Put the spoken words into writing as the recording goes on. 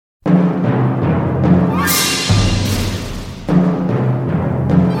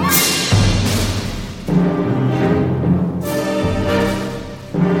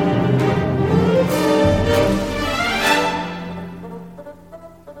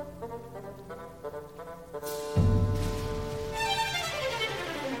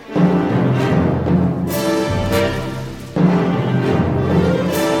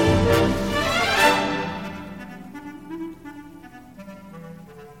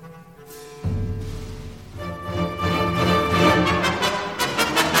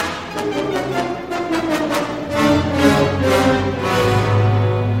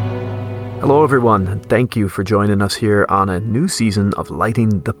everyone, and thank you for joining us here on a new season of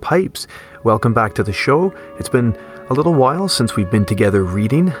Lighting the Pipes. Welcome back to the show. It's been a little while since we've been together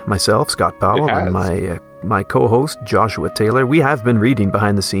reading, myself, Scott Powell, and my co-host, Joshua Taylor. We have been reading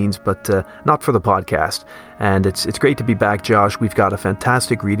behind the scenes, but not for the podcast. And it's great to be back, Josh. We've got a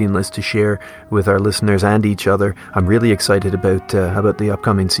fantastic reading list to share with our listeners and each other. I'm really excited about the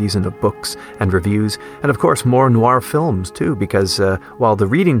upcoming season of books and reviews. And of course, more noir films too, because while the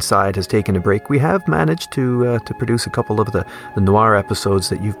reading side has taken a break, we have managed to produce a couple of the noir episodes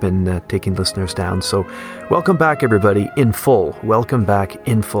that you've been taking listeners down. So welcome back, everybody, in full. Welcome back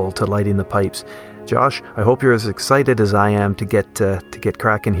in full to Lighting the Pipes. Josh, I hope you're as excited as I am to get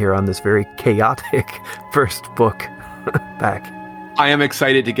cracking here on this very chaotic first book back. I am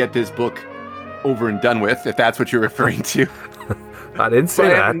excited to get this book over and done with, if that's what you're referring to. I didn't say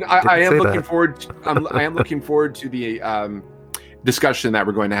that. I am looking forward. I am looking forward to the discussion that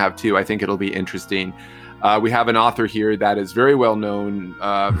we're going to have too. I think it'll be interesting. We have an author here that is very well known,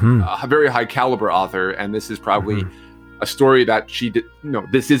 a very high caliber author, and this is probably a story that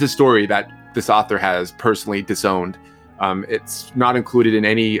this is a story that this author has personally disowned. It's not included in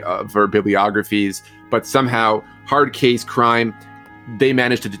any of her bibliographies, but somehow hard case crime, they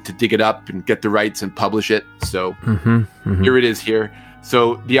managed to dig it up and get the rights and publish it. So here it is here.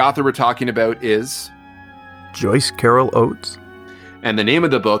 So the author we're talking about is Joyce Carol Oates. And the name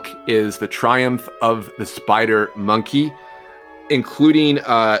of the book is The Triumph of the Spider Monkey, including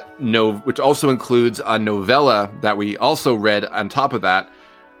which also includes a novella that we also read on top of that.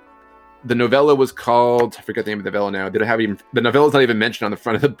 The novella was called, I forget the name of the novella now. The novella's not even mentioned on the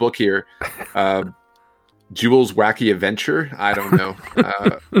front of the book here. Jewel's Wacky Adventure? I don't know.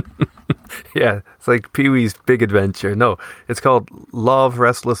 Yeah, it's like Pee-wee's Big Adventure. No, it's called Love,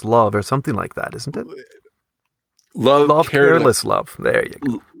 Restless Love or something like that, isn't it? Love, Careless Love. There you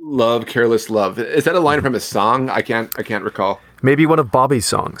go. Love, Careless Love. Is that a line from a song? I can't recall. Maybe one of Bobby's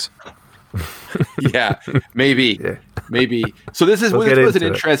songs. Yeah, maybe. Yeah. Maybe. So this was an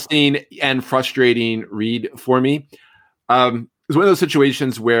interesting and frustrating read for me. It was one of those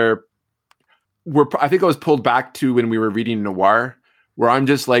situations where I think I was pulled back to when we were reading noir, where I'm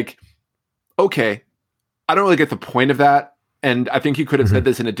just like, okay, I don't really get the point of that. And I think you could have said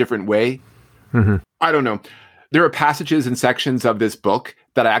this in a different way. I don't know. There are passages and sections of this book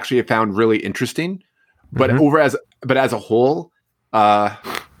that I actually have found really interesting, but as a whole,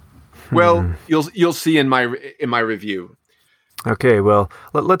 well, you'll see in my review. Okay, well,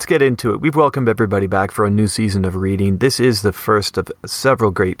 let's get into it. We've welcomed everybody back for a new season of reading. This is the first of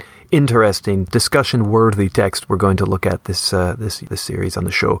several great, interesting, discussion-worthy texts we're going to look at this series on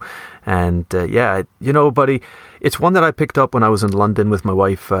the show. And buddy, it's one that I picked up when I was in London with my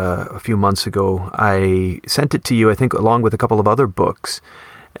wife a few months ago. I sent it to you, I think, along with a couple of other books,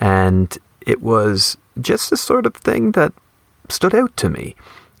 and it was just the sort of thing that stood out to me.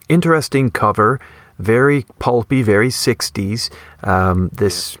 Interesting cover, very pulpy, very 60s.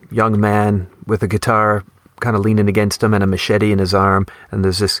 This young man with a guitar kind of leaning against him and a machete in his arm. And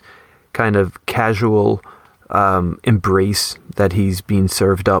there's this kind of casual embrace that he's being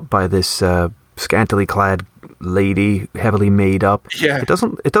served up by this scantily clad lady, heavily made up. Yeah. It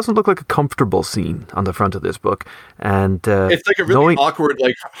doesn't look like a comfortable scene on the front of this book. And it's like a really awkward,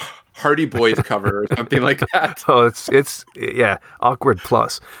 like Hardy Boys cover or something like that. Oh, it's awkward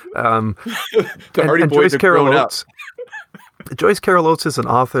plus. The Hardy Boys have grown up. Joyce Carol Oates is an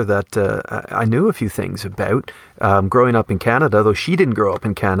author that I knew a few things about growing up in Canada, though she didn't grow up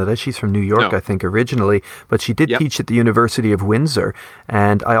in Canada. She's from New York, I think, originally, but she did teach at the University of Windsor.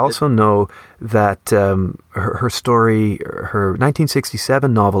 And I also know that her story, her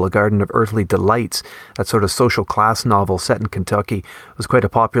 1967 novel, A Garden of Earthly Delights, that sort of social class novel set in Kentucky, was quite a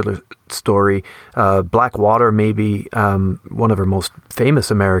popular story. Black Water, maybe one of her most famous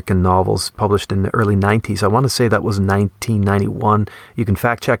American novels, published in the early 90s. I want to say that was 1991. You can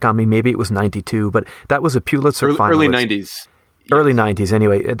fact check on me. Maybe it was 92, but that was a Pulitzer finalist. Early 90s. Early 90s,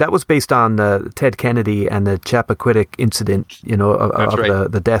 anyway. That was based on Ted Kennedy and the Chappaquiddick incident,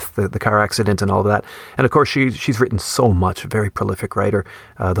 of the death, the car accident and all of that. And of course, she's written so much, a very prolific writer.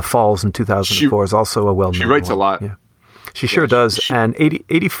 The Falls in 2004 is also a well-known one. She writes a lot. Yeah. She sure does. And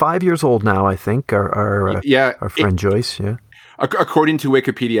 85 years old now, I think, our friend Joyce, yeah. According to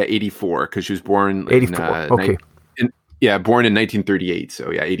Wikipedia, 84, because she was born 84, okay. Born in 1938,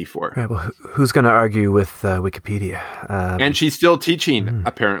 so 84. Right, well, who's going to argue with Wikipedia? And she's still teaching,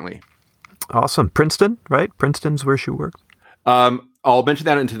 apparently. Awesome. Princeton, right? Princeton's where she works. I'll mention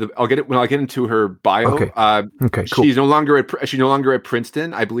that I'll get it when I get into her bio. Okay. Okay. Cool. She's no longer at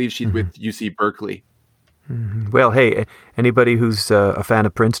Princeton. I believe she's with UC Berkeley. Well, hey, anybody who's a fan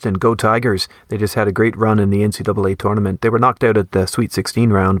of Princeton, go Tigers. They just had a great run in the NCAA tournament. They were knocked out at the Sweet 16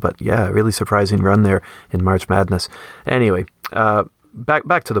 round, but yeah, really surprising run there in March Madness. Anyway,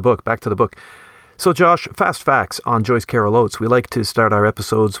 back to the book. So Josh, fast facts on Joyce Carol Oates. We like to start our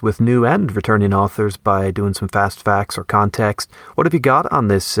episodes with new and returning authors by doing some fast facts or context. What have you got on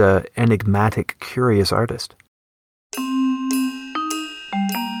this enigmatic, curious artist?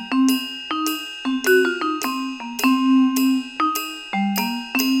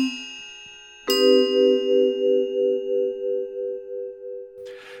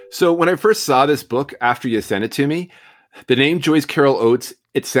 So when I first saw this book after you sent it to me, the name Joyce Carol Oates,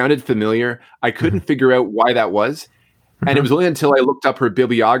 it sounded familiar. I couldn't figure out why that was. And it was only until I looked up her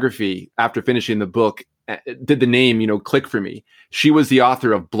bibliography after finishing the book, did the name, click for me. She was the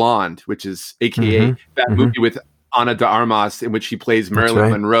author of Blonde, which is AKA that movie with Ana de Armas in which she plays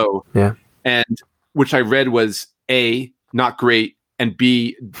Marilyn Monroe. Yeah. And which I read was A, not great, and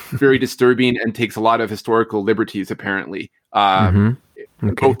B, very disturbing and takes a lot of historical liberties, apparently.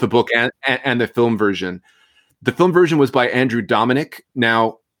 Both the book and the film version. The film version was by Andrew Dominic.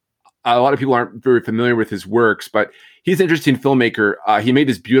 Now, a lot of people aren't very familiar with his works, but he's an interesting filmmaker. He made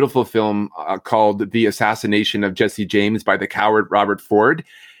this beautiful film called The Assassination of Jesse James by the coward Robert Ford.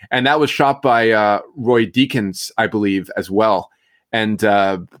 And that was shot by Roy Deakins, I believe, as well, and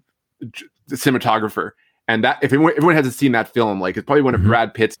the cinematographer. And that, if everyone hasn't seen that film, like, it's probably one of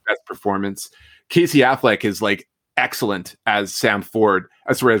Brad Pitt's best performance. Casey Affleck is like excellent as Sam Ford,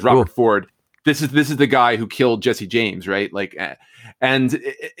 as Robert Ford. This is the guy who killed Jesse James, right? Like, and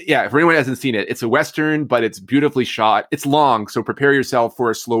if anyone hasn't seen it, it's a Western, but it's beautifully shot. It's long, so prepare yourself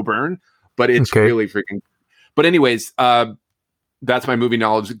for a slow burn, but it's really freaking. But anyways, that's my movie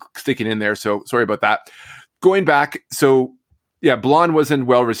knowledge sticking in there. So sorry about that. Going back, so yeah, Blonde wasn't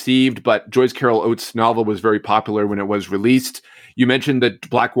well received, but Joyce Carol Oates' novel was very popular when it was released. You mentioned the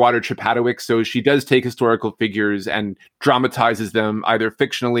Blackwater Chappadowick, so she does take historical figures and dramatizes them either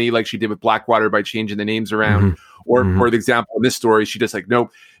fictionally, like she did with Blackwater by changing the names around, or for the example in this story, she just like,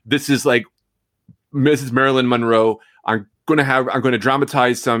 nope, this is like Mrs. Marilyn Monroe. I'm going to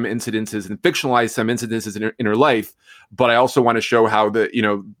dramatize some incidences and fictionalize some incidences in her life, but I also want to show how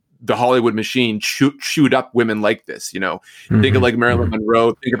the Hollywood machine chewed up women like this. Think of like Marilyn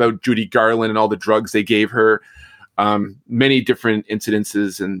Monroe, think about Judy Garland and all the drugs they gave her. Many different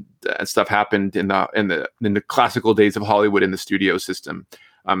incidences and stuff happened in the classical days of Hollywood in the studio system.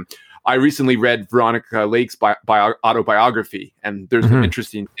 I recently read Veronica Lake's autobiography, and there's some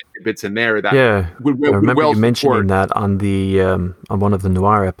interesting bits in there that I remember you mentioning that on the on one of the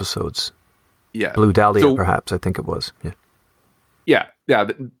noir episodes. Yeah, Blue Dahlia, perhaps I think it was. The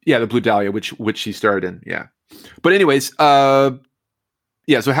Blue Dahlia, which she starred in. Yeah, but anyways, so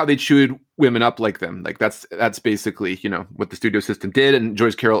how they chewed women up like them, like that's basically what the studio system did, and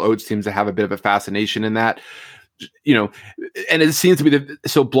Joyce Carol Oates seems to have a bit of a fascination in that. And it seems to be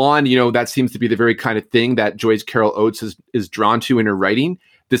Blonde, that seems to be the very kind of thing that Joyce Carol Oates is drawn to in her writing,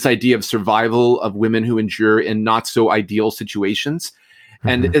 this idea of survival of women who endure in not so ideal situations.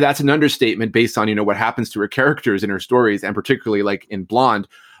 And that's an understatement based on, what happens to her characters in her stories, and particularly like in Blonde.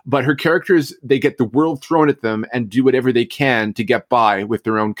 But her characters, they get the world thrown at them and do whatever they can to get by with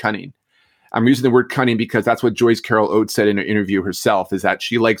their own cunning. I'm using the word cunning because that's what Joyce Carol Oates said in her interview herself, is that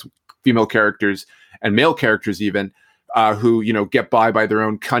she likes female characters and male characters even, who, get by their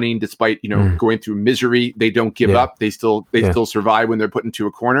own cunning, despite, going through misery. They don't give up. They still survive when they're put into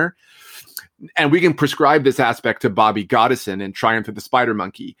a corner. And we can prescribe this aspect to Bobby Gotteson in Triumph of the Spider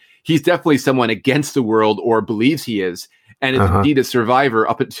Monkey. He's definitely someone against the world, or believes he is, and is indeed a survivor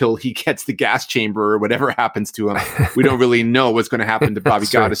up until he gets the gas chamber or whatever happens to him. We don't really know what's going to happen to Bobby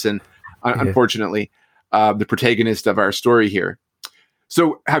Gotteson, unfortunately, the protagonist of our story here.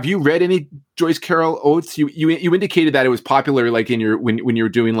 So have you read any Joyce Carol Oates? You indicated that it was popular, like in your when you were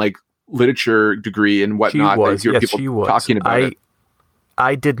doing like literature degree and whatnot. She was. Talking about it.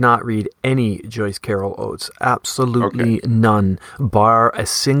 I did not read any Joyce Carol Oates, absolutely none, bar a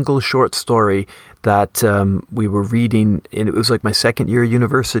single short story that we were reading. And it was like my second year of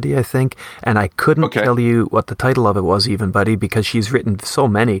university, I think, and I couldn't tell you what the title of it was even, buddy, because she's written so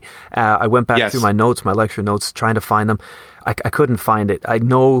many. I went back through my notes, my lecture notes, trying to find them. I couldn't find it. I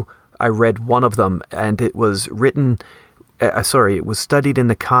know I read one of them, and it was written, it was studied in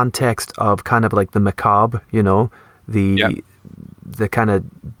the context of kind of like the macabre, the kind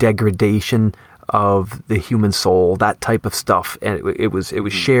of degradation of the human soul, that type of stuff, and it was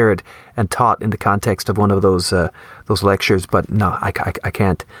shared and taught in the context of one of those lectures. But no, I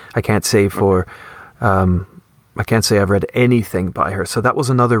can't say I can't say I've read anything by her. So that was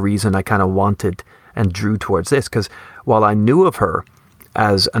another reason I kind of wanted and drew towards this. Because while I knew of her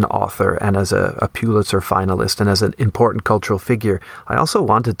as an author and as a Pulitzer finalist and as an important cultural figure, I also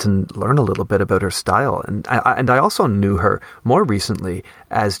wanted to learn a little bit about her style. And I also knew her more recently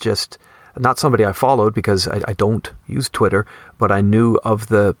as just not somebody I followed, because I don't use Twitter, but I knew of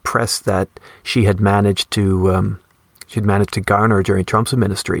the press that she had managed to garner during Trump's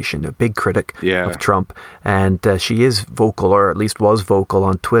administration, a big critic of Trump. And she is vocal, or at least was vocal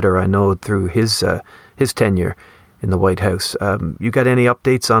on Twitter, I know, through his tenure in the White House. You got any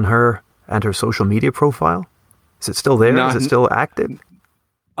updates on her and her social media profile? Is it still there? Is it still active?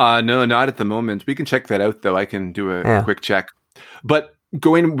 No, not at the moment. We can check that out, though. I can do a quick check. But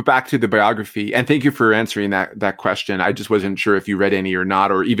going back to the biography, and thank you for answering that question. I just wasn't sure if you read any or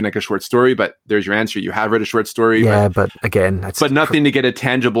not, or even like a short story, but there's your answer. You have read a short story. Yeah, but again... But nothing to get a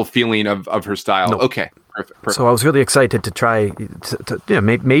tangible feeling of her style. No. Okay, perfect. So I was really excited to try,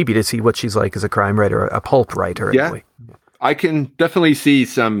 maybe to see what she's like as a crime writer, a pulp writer anyway. I can definitely see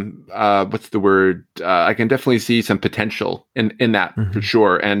some, I can definitely see some potential in that for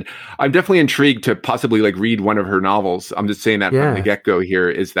sure. And I'm definitely intrigued to possibly read one of her novels. I'm just saying that from the get-go here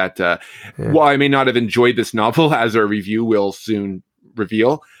is that, while I may not have enjoyed this novel, as our review will soon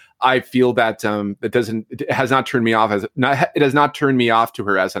reveal, I feel that it has not turned me off it has not turned me off to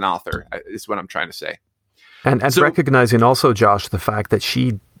her as an author, is what I'm trying to say. And so, recognizing also, Josh, the fact that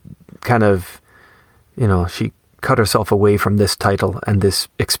she kind of, she cut herself away from this title and this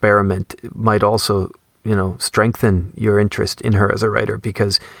experiment might also, strengthen your interest in her as a writer,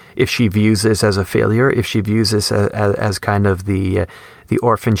 because if she views this as a failure, if she views this as kind of the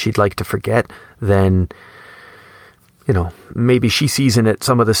orphan she'd like to forget, then, maybe she sees in it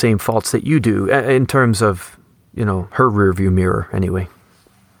some of the same faults that you do in terms of, her rearview mirror anyway.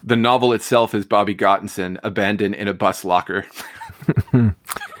 The novel itself is Bobby Gotteson abandoned in a bus locker.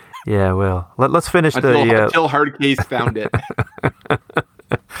 Yeah, well, let's finish until Hardcase found it.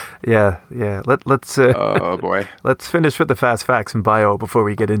 Yeah. Let's. Oh boy. Let's finish with the fast facts and bio before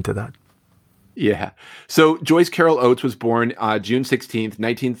we get into that. Yeah. So Joyce Carol Oates was born June 16th,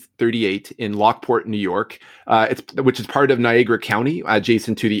 1938, in Lockport, New York, which is part of Niagara County,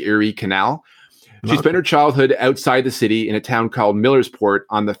 adjacent to the Erie Canal. She spent her childhood outside the city in a town called Millersport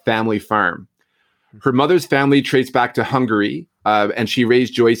on the family farm. Her mother's family traced back to Hungary, and she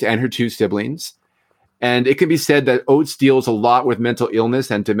raised Joyce and her two siblings. And it can be said that Oates deals a lot with mental illness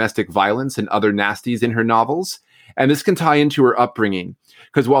and domestic violence and other nasties in her novels. And this can tie into her upbringing,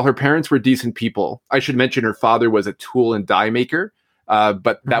 because while her parents were decent people, I should mention her father was a tool and die maker,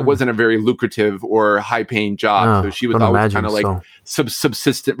 but that wasn't a very lucrative or high-paying job. So she was always kind of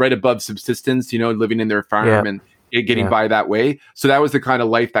subsistent, right above subsistence, living in their farm and getting by that way. So that was the kind of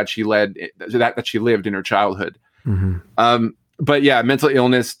life that she led, that she lived in her childhood. But yeah, mental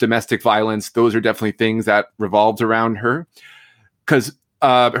illness, domestic violence, those are definitely things that revolved around her. Because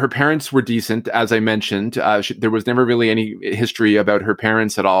her parents were decent, as I mentioned. There was never really any history about her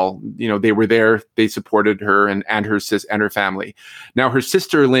parents at all. They were there, they supported her and her family. Now, her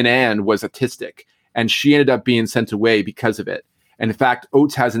sister, Lynn Ann, was autistic, and she ended up being sent away because of it. And in fact,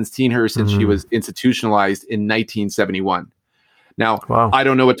 Oates hasn't seen her since she was institutionalized in 1971. Now, I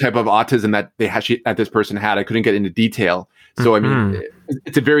don't know what type of autism that this person had. I couldn't get into detail. So, I mean,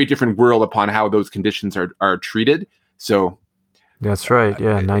 it's a very different world upon how those conditions are treated. So that's right.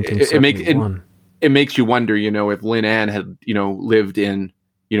 Yeah, 1971. It makes you wonder, if Lynn Ann had, lived in,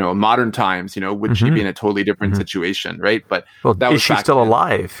 modern times, would she be in a totally different situation, right? But is she still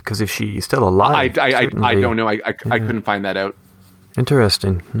alive? Because if she's still alive, I don't know. I couldn't find that out.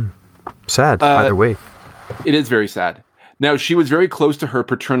 Interesting. Sad, either way. It is very sad. Now, she was very close to her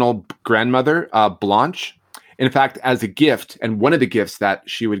paternal grandmother, Blanche. In fact, as a gift, and one of the gifts that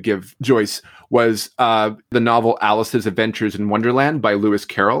she would give Joyce was the novel Alice's Adventures in Wonderland by Lewis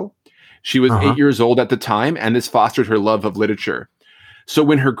Carroll. She was 8 years old at the time, and this fostered her love of literature. So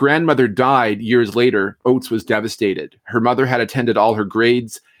when her grandmother died years later, Oates was devastated. Her mother had attended all her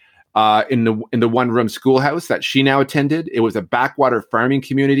grades in the one-room schoolhouse that she now attended. It was a backwater farming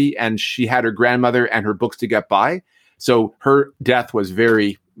community, and she had her grandmother and her books to get by. So her death was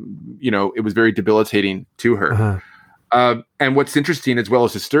very, it was very debilitating to her. And what's interesting as well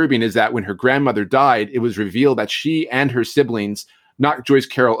as disturbing is that when her grandmother died, it was revealed that she and her siblings, not Joyce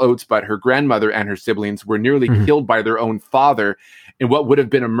Carol Oates, but her grandmother and her siblings, were nearly killed by their own father in what would have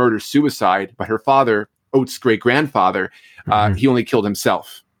been a murder-suicide. But her father, Oates' great-grandfather, he only killed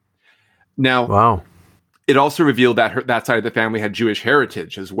himself. Now, it also revealed that that side of the family had Jewish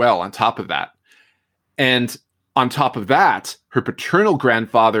heritage as well, on top of that. And on top of that, her paternal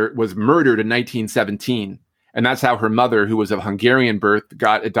grandfather was murdered in 1917. And that's how her mother, who was of Hungarian birth,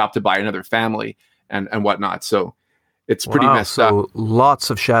 got adopted by another family. and whatnot. So it's pretty messed up. So lots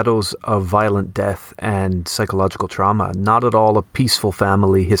of shadows of violent death and psychological trauma. Not at all a peaceful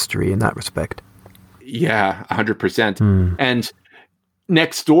family history in that respect. Yeah, 100%. And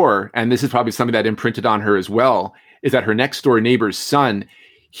next door, and this is probably something that imprinted on her as well, is that her next door neighbor's son,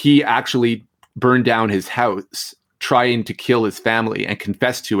 he actually burned down his house trying to kill his family and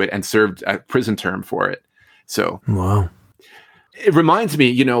confessed to it and served a prison term for it. So wow. It reminds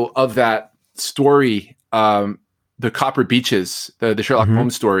me, of that story, the Copper Beeches, the Sherlock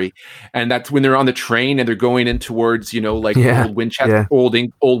Holmes story. And that's when they're on the train and they're going in towards, old Winchester,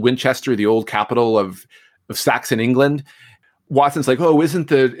 old Winchester, the old capital of Saxon England. Watson's like, oh, isn't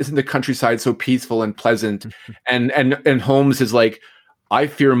the countryside so peaceful and pleasant? And Holmes is like, I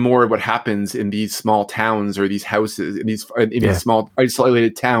fear more what happens in these small towns or these houses, in these small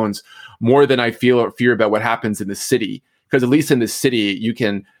isolated towns, more than I fear about what happens in the city. Because at least in the city, you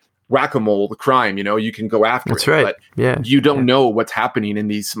can whack-a-mole the crime, you can go after That's it. Right. But you don't know what's happening in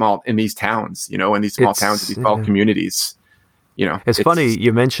these towns, in these towns, in these small communities. It's funny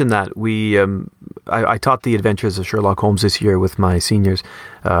you mentioned that. I taught the Adventures of Sherlock Holmes this year with my seniors.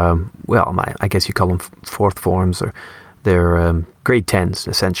 I guess you call them fourth forms, or they're grade 10s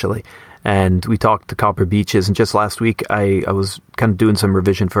essentially. And we talked to Copper Beeches, and just last week I was kind of doing some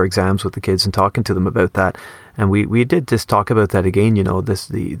revision for exams with the kids and talking to them about that. And we did just talk about that again,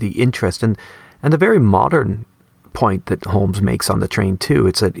 the interest and the very modern point that Holmes makes on the train too.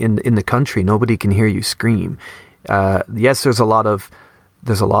 It's that in the country, nobody can hear you scream. Yes, there's a lot of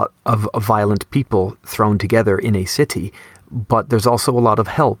violent people thrown together in a city, but there's also a lot of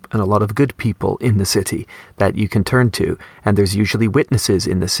help and a lot of good people in the city that you can turn to, and there's usually witnesses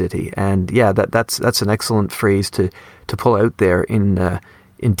in the city. And that's an excellent phrase to pull out there in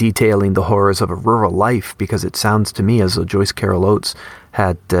detailing the horrors of a rural life, because it sounds to me as though Joyce Carol Oates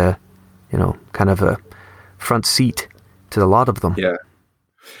had kind of a front seat to a lot of them. Yeah.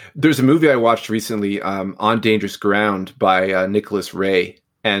 There's a movie I watched recently, On Dangerous Ground, by Nicholas Ray,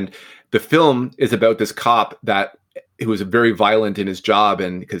 and the film is about this cop who was very violent in his job,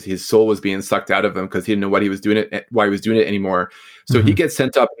 and because his soul was being sucked out of him because he didn't know why he was doing it anymore. So he gets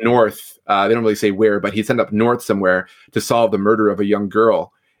sent up north. They don't really say where, but he's sent up north somewhere to solve the murder of a young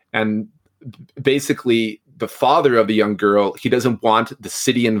girl. And basically, the father of the young girl, he doesn't want the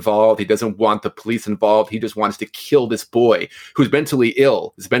city involved. He doesn't want the police involved. He just wants to kill this boy who's mentally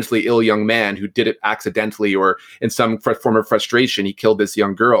ill, this mentally ill young man who did it accidentally or in some form of frustration. He killed this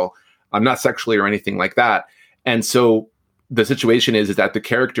young girl, not sexually or anything like that. And so the situation is that the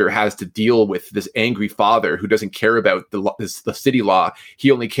character has to deal with this angry father who doesn't care about the city law. He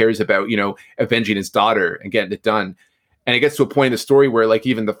only cares about, avenging his daughter and getting it done. And it gets to a point in the story where, like,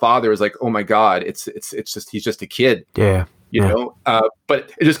 even the father is like, "Oh my God, it's just he's just a kid." Yeah,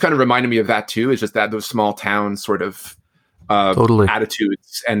 But it just kind of reminded me of that too. It's just that those small town sort of totally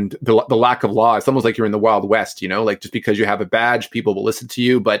attitudes and the lack of law. It's almost like you're in the Wild West. Like just because you have a badge, people will listen to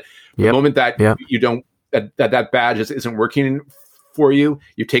you. But the moment that you don't, that badge isn't working for you,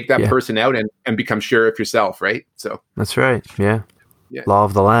 you take that person out and become sheriff yourself, right? So that's right. Yeah. Law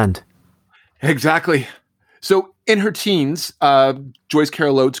of the land. Exactly. So in her teens, Joyce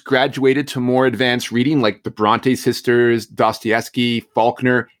Carol Oates graduated to more advanced reading like the Bronte sisters, Dostoevsky,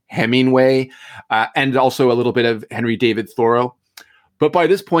 Faulkner, Hemingway, and also a little bit of Henry David Thoreau. But by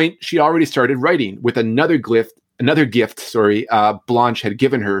this point, she already started writing with another gift, Blanche had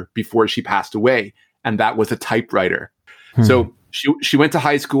given her before she passed away, and that was a typewriter. So she went to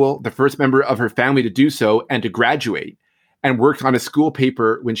high school, the first member of her family to do so and to graduate, and worked on a school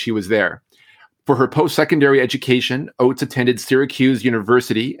paper when she was there. For her post-secondary education, Oates attended Syracuse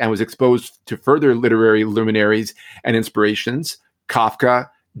University and was exposed to further literary luminaries and inspirations, Kafka,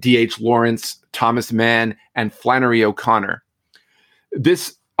 D.H. Lawrence, Thomas Mann, and Flannery O'Connor.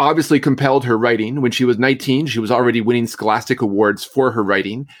 This obviously compelled her writing. When she was 19, she was already winning scholastic awards for her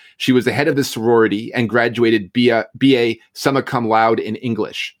writing. She was the head of the sorority and graduated B.A. summa cum laude in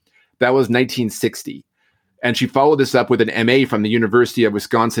English. That was 1960. And she followed this up with an MA from the University of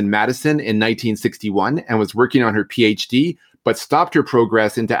Wisconsin-Madison in 1961 and was working on her PhD, but stopped her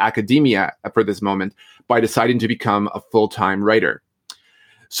progress into academia for this moment by deciding to become a full-time writer.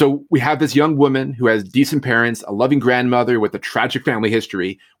 So we have this young woman who has decent parents, a loving grandmother with a tragic family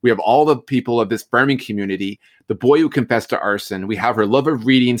history. We have all the people of this farming community, the boy who confessed to arson. We have her love of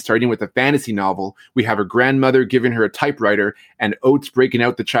reading, starting with a fantasy novel. We have her grandmother giving her a typewriter, and Oates breaking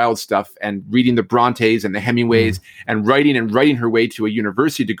out the child stuff and reading the Brontes and the Hemingways and writing her way to a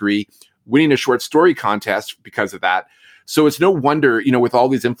university degree, winning a short story contest because of that. So it's no wonder, with all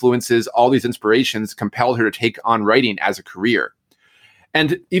these influences, all these inspirations compelled her to take on writing as a career.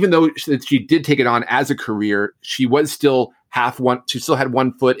 And even though she did take it on as a career, she still had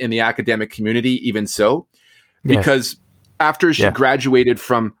one foot in the academic community, even so, because after she graduated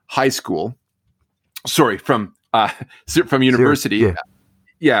from high school, from university,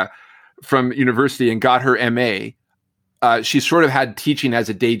 from university and got her MA, she sort of had teaching as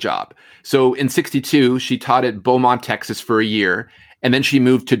a day job. So in 1962, she taught at Beaumont, Texas for a year, and then she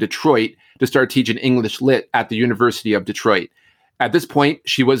moved to Detroit to start teaching English Lit at the University of Detroit. At this point,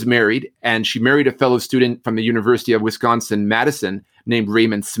 she was married, and she married a fellow student from the University of Wisconsin-Madison named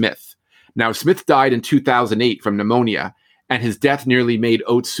Raymond Smith. Now, Smith died in 2008 from pneumonia, and his death nearly made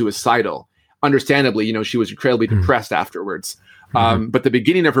Oates suicidal. Understandably, she was incredibly depressed afterwards. But the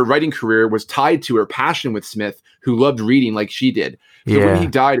beginning of her writing career was tied to her passion with Smith, who loved reading like she did. So when he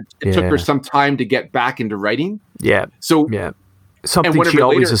died, it took her some time to get back into writing. Something she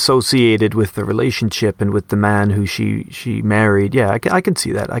always associated with the relationship and with the man who she married. Yeah, I can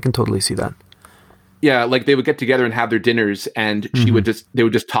see that. I can totally see that. Yeah, like they would get together and have their dinners, and they would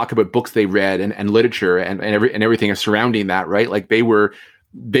just talk about books they read and literature and everything surrounding that, right? Like they were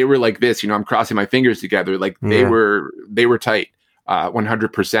like this, I'm crossing my fingers together. Like they were tight,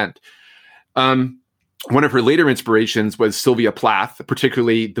 100%. One of her later inspirations was Sylvia Plath,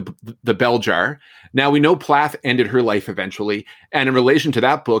 particularly the Bell Jar. Now, we know Plath ended her life eventually. And in relation to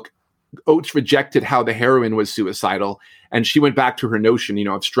that book, Oates rejected how the heroine was suicidal. And she went back to her notion,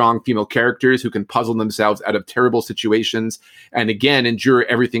 of strong female characters who can puzzle themselves out of terrible situations and, again, endure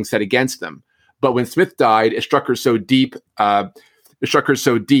everything set against them. But when Smith died, it struck her so deep,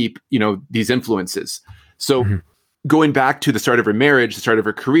 these influences. So going back to the start of her marriage, the start of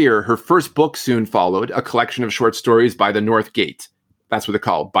her career, her first book soon followed, a collection of short stories by the North Gate. That's what they're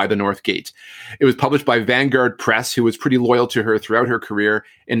called, By the North Gate. It was published by Vanguard Press, who was pretty loyal to her throughout her career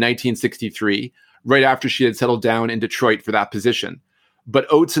in 1963, right after she had settled down in Detroit for that position.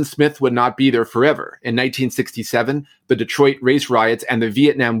 But Oates and Smith would not be there forever. In 1967, the Detroit race riots and the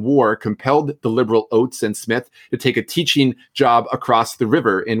Vietnam War compelled the liberal Oates and Smith to take a teaching job across the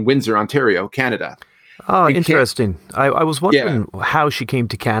river in Windsor, Ontario, Canada. Oh, interesting. I was wondering how she came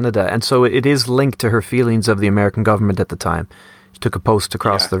to Canada, and so it is linked to her feelings of the American government at the time. She took a post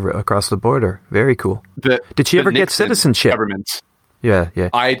across the border. Very cool. Did she ever get citizenship? Government. Yeah.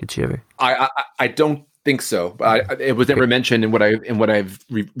 Did she ever? I don't think so. It was never mentioned in what I've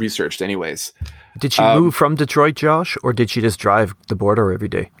researched, anyways. Did she move from Detroit, Josh, or did she just drive the border every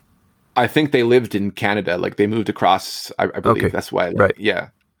day? I think they lived in Canada. Like they moved across. I believe that's why. Right. Yeah.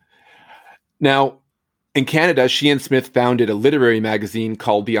 Now, in Canada, she and Smith founded a literary magazine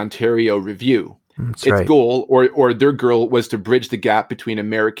called the Ontario Review. Its goal, or their goal, was to bridge the gap between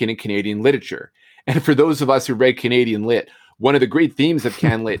American and Canadian literature. And for those of us who read Canadian lit, one of the great themes of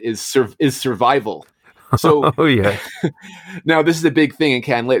Can Lit is survival. So, now this is a big thing in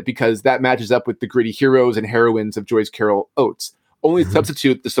Can Lit because that matches up with the gritty heroes and heroines of Joyce Carol Oates. Only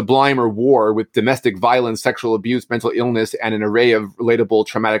substitute the sublime or war with domestic violence, sexual abuse, mental illness, and an array of relatable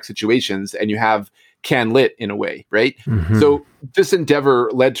traumatic situations, and you have Can Lit in a way, right? So this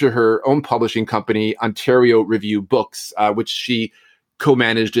endeavor led to her own publishing company, Ontario Review Books, which she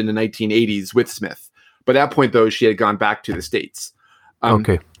co-managed in the 1980s with Smith. By that point, though, she had gone back to the States. I'll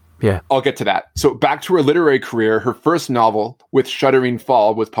get to that. So back to her literary career, her first novel, With Shuddering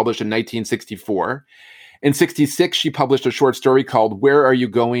Fall, was published in 1964. In 1966, she published a short story called Where Are You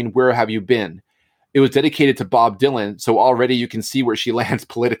Going? Where Have You Been? It was dedicated to Bob Dylan, so already you can see where she lands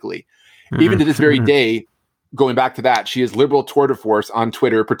politically. Even to this very day, going back to that, she is liberal tour de force on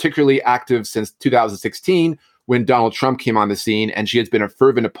Twitter, particularly active since 2016 when Donald Trump came on the scene, and she has been a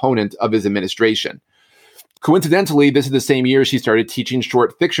fervent opponent of his administration. Coincidentally, this is the same year she started teaching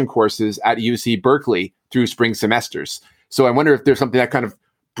short fiction courses at UC Berkeley through spring semesters. So I wonder if there's something that kind of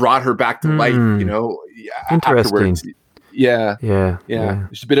brought her back to life, Interesting. Afterwards. Yeah.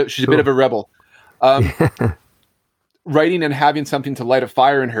 She's a bit of a rebel. Writing and having something to light a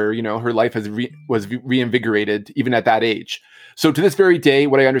fire in her, her life was reinvigorated even at that age. So to this very day,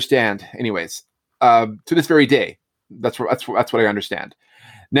 what I understand, anyways, to this very day, that's what I understand.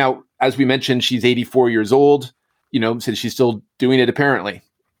 Now, as we mentioned, she's 84 years old, so she's still doing it apparently.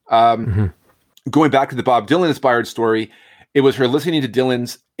 Going back to the Bob Dylan inspired story, it was her listening to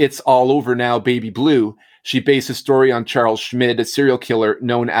Dylan's It's All Over Now, Baby Blue. She based the story on Charles Schmid, a serial killer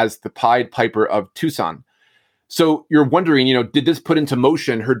known as the Pied Piper of Tucson. So you're wondering, did this put into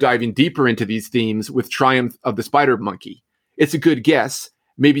motion her diving deeper into these themes with Triumph of the Spider Monkey? It's a good guess.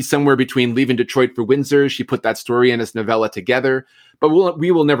 Maybe somewhere between leaving Detroit for Windsor, she put that story and this novella together. But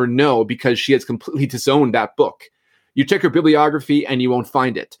we will never know because she has completely disowned that book. You check her bibliography and you won't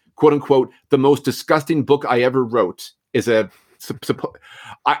find it. Quote unquote, the most disgusting book I ever wrote is a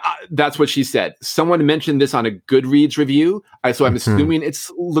That's what she said. Someone mentioned this on a Goodreads review, so I'm assuming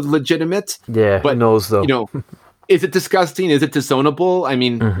it's legitimate. Yeah, but who knows though? You know, is it disgusting? Is it disownable? I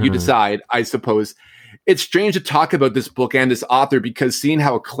mean, you decide, I suppose. It's strange to talk about this book and this author because seeing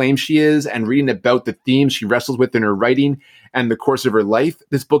how acclaimed she is and reading about the themes she wrestles with in her writing and the course of her life,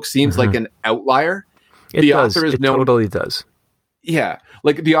 this book seems like an outlier. It totally does. Yeah.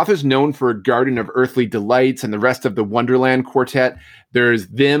 Like the author's known for Garden of Earthly Delights and the rest of the Wonderland Quartet. There's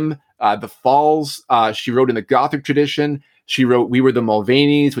Them, The Falls. She wrote in the Gothic tradition. She wrote We Were the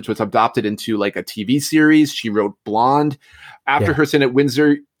Mulvaneys, which was adopted into like a TV series. She wrote Blonde. After her stint at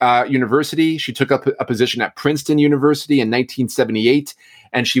Windsor University, she took up a position at Princeton University in 1978,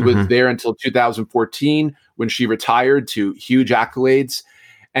 and she was there until 2014 when she retired to huge accolades.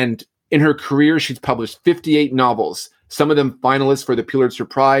 And in her career, she's published 58 novels, some of them finalists for the Pulitzer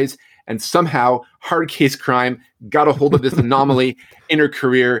Prize, and somehow Hard Case Crime got a hold of this anomaly in her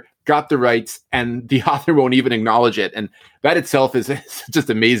career, got the rights, and the author won't even acknowledge it. And that itself is just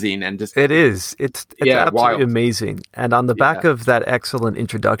amazing. And just it is. It's absolutely wild. Amazing. And on the back of that excellent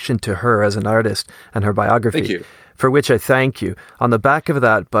introduction to her as an artist and her biography, thank you. For which I thank you. On the back of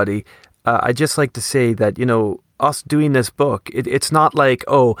that, buddy, I'd just like to say that, you know, us doing this book, it's not like,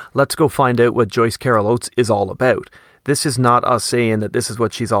 oh, let's go find out what Joyce Carol Oates is all about. This is not us saying that this is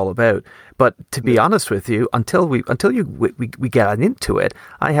what she's all about. But to be honest with you, until we got into it,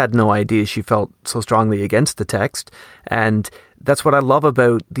 I had no idea she felt so strongly against the text. And that's what I love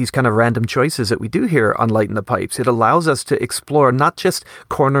about these kind of random choices that we do here on Lighten the Pipes. It allows us to explore not just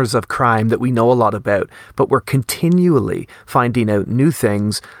corners of crime that we know a lot about, but we're continually finding out new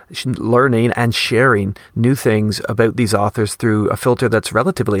things, learning and sharing new things about these authors through a filter that's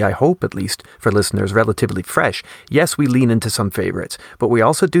relatively, I hope at least for listeners, relatively fresh. Yes, we lean into some favorites, but we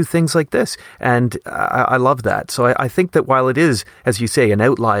also do things like this. And I love that. So I think that while it is, as you say, an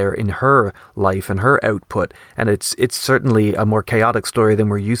outlier in her life and her output, and it's certainly a more chaotic story than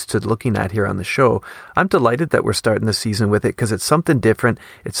we're used to looking at here on the show, I'm delighted that we're starting the season with it because it's something different.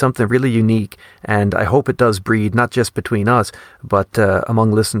 It's something really unique. And I hope it does breed, not just between us, but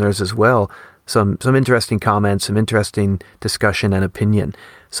among listeners as well, some interesting comments, some interesting discussion and opinion.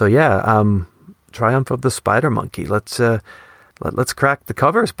 So yeah, Triumph of the Spider Monkey. Let's crack the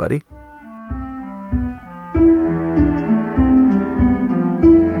covers, buddy.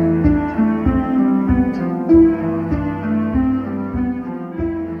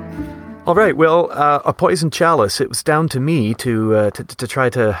 All right, well, A Poisoned Chalice. It was down to me to try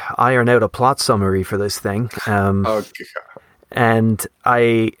to iron out a plot summary for this thing. And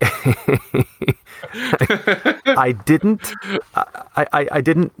I didn't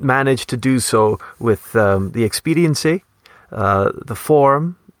manage to do so with the expediency, the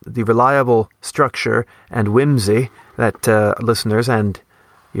form, the reliable structure and whimsy that listeners and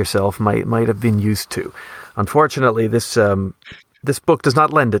yourself might have been used to. Unfortunately, this book does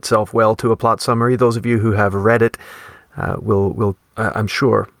not lend itself well to a plot summary. Those of you who have read it will I'm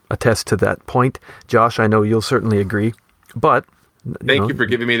sure, attest to that point. Josh, I know you'll certainly agree. But Thank you for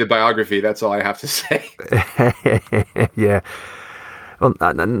giving me the biography. That's all I have to say. Yeah. Well,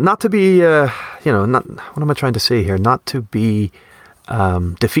 not to be, what am I trying to say here? Not to be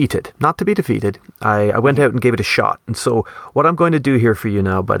defeated. Not to be defeated. I went out and gave it a shot. And so what I'm going to do here for you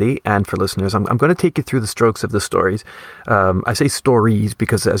now, buddy, and for listeners, I'm going to take you through the strokes of the stories. I say stories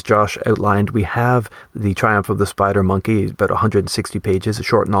because, as Josh outlined, we have The Triumph of the Spider Monkey, about 160 pages, a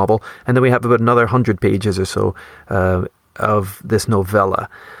short novel. And then we have about another 100 pages or so of this novella.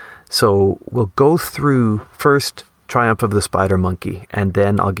 So we'll go through first Triumph of the Spider Monkey, and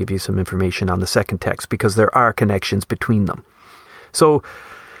then I'll give you some information on the second text because there are connections between them. So,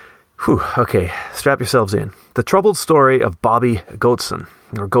 okay, strap yourselves in. The troubled story of Bobby Gotteson,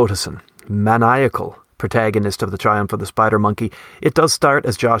 maniacal protagonist of The Triumph of the Spider Monkey. It does start,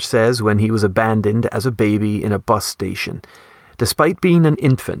 as Josh says, when he was abandoned as a baby in a bus station. Despite being an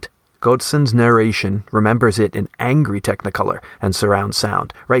infant, Gotteson's narration remembers it in angry technicolor and surround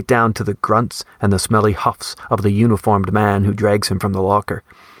sound, right down to the grunts and the smelly huffs of the uniformed man who drags him from the locker.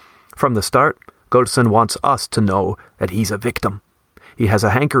 From the start, Gotteson wants us to know that he's a victim. He has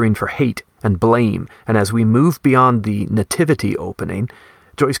a hankering for hate and blame, and as we move beyond the nativity opening,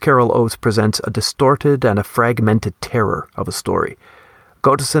 Joyce Carol Oates presents a distorted and a fragmented terror of a story.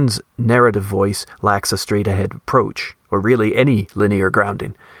 Gotteson's narrative voice lacks a straight-ahead approach, or really any linear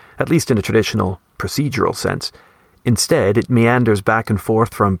grounding, at least in a traditional procedural sense. Instead, it meanders back and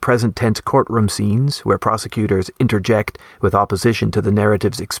forth from present-tense courtroom scenes where prosecutors interject with opposition to the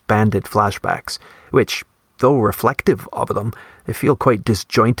narrative's expanded flashbacks, which, though reflective of them, they feel quite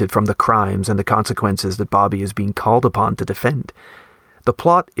disjointed from the crimes and the consequences that Bobby is being called upon to defend. The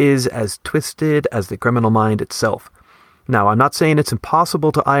plot is as twisted as the criminal mind itself. Now, I'm not saying it's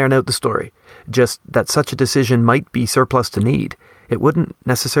impossible to iron out the story, just that such a decision might be surplus to need. It wouldn't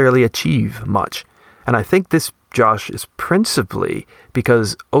necessarily achieve much. And I think this, Josh, is principally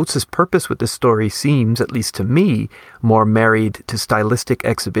because Oates' purpose with this story seems, at least to me, more married to stylistic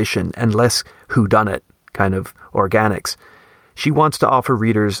exhibition and less whodunit kind of organics. She wants to offer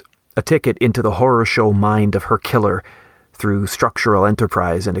readers a ticket into the horror show mind of her killer through structural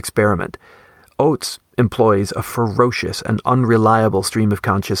enterprise and experiment. Oates employs a ferocious and unreliable stream of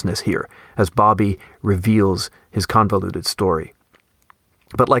consciousness here as Bobby reveals his convoluted story.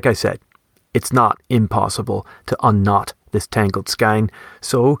 But like I said, it's not impossible to unknot this tangled skein.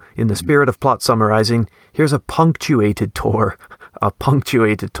 So, in the spirit of plot summarizing, here's a punctuated tour,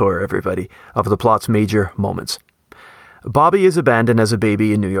 everybody, of the plot's major moments. Bobby is abandoned as a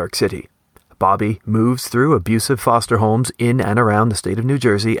baby in New York City. Bobby moves through abusive foster homes in and around the state of New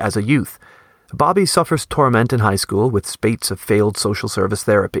Jersey as a youth. Bobby suffers torment in high school with spates of failed social service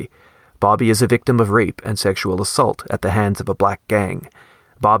therapy. Bobby is a victim of rape and sexual assault at the hands of a black gang.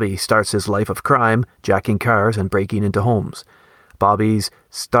 Bobby starts his life of crime, jacking cars and breaking into homes. Bobby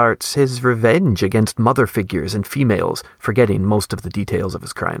starts his revenge against mother figures and females, forgetting most of the details of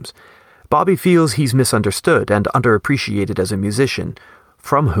his crimes. Bobby feels he's misunderstood and underappreciated as a musician,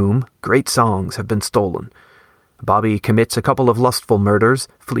 from whom great songs have been stolen. Bobby commits a couple of lustful murders,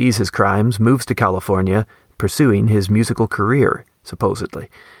 flees his crimes, moves to California, pursuing his musical career, supposedly.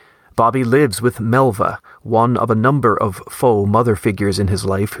 Bobby lives with Melva, one of a number of faux mother figures in his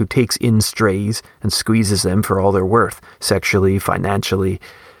life who takes in strays and squeezes them for all they're worth, sexually, financially.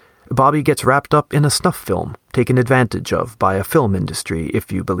 Bobby gets wrapped up in a snuff film, taken advantage of by a film industry,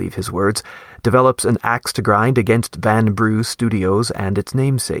 if you believe his words, develops an axe to grind against Van Brew Studios and its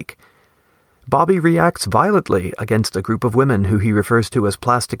namesake. Bobby reacts violently against a group of women who he refers to as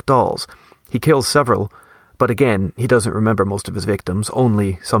plastic dolls. He kills several, but again, he doesn't remember most of his victims,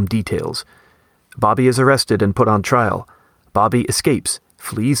 only some details. Bobby is arrested and put on trial. Bobby escapes,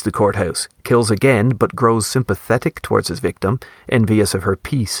 flees the courthouse, kills again, but grows sympathetic towards his victim, envious of her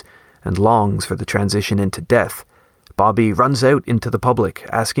peace, and longs for the transition into death. Bobby runs out into the public,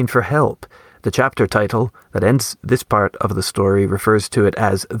 asking for help. The chapter title that ends this part of the story refers to it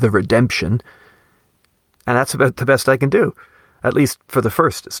as The Redemption, and that's about the best I can do, at least for the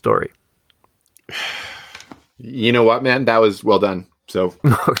first story. You know what, man? That was well done. So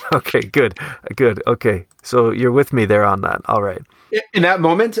okay, good. Okay, so you're with me there on that. All right. In that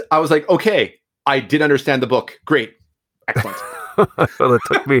moment, I was like, okay, I did understand the book. Great, excellent. Well, it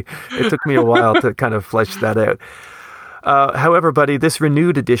took me a while to kind of flesh that out. However, buddy, this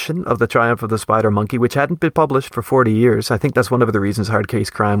renewed edition of The Triumph of the Spider Monkey, which hadn't been published for 40 years, I think that's one of the reasons Hard Case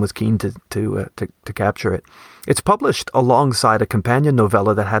Crime was keen to capture it. It's published alongside a companion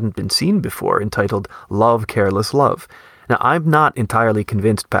novella that hadn't been seen before, entitled Love, Careless Love. Now, I'm not entirely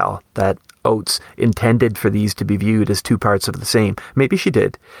convinced, pal, that Oates intended for these to be viewed as two parts of the same. Maybe she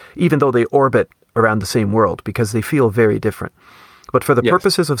did, even though they orbit around the same world, because they feel very different. But for the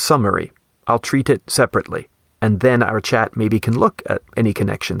purposes of summary, I'll treat it separately. And then our chat maybe can look at any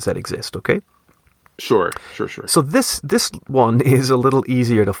connections that exist, okay? Sure. So this one is a little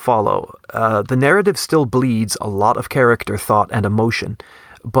easier to follow. The narrative still bleeds a lot of character, thought, and emotion,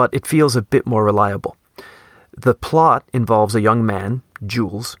 but it feels a bit more reliable. The plot involves a young man,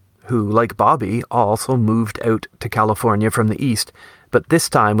 Jules, who, like Bobby, also moved out to California from the East, but this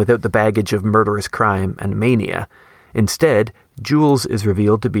time without the baggage of murderous crime and mania. Instead, Jules is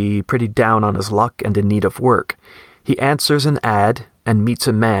revealed to be pretty down on his luck and in need of work. He answers an ad and meets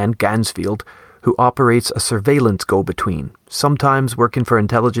a man, Gansfield, who operates a surveillance go-between, sometimes working for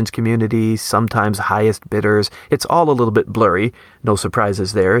intelligence communities, sometimes highest bidders. It's all a little bit blurry, no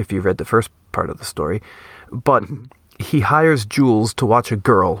surprises there if you read the first part of the story. But he hires Jules to watch a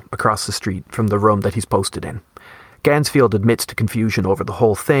girl across the street from the room that he's posted in. Gansfield admits to confusion over the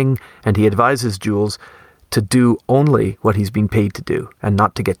whole thing, and he advises Jules to do only what he's being paid to do and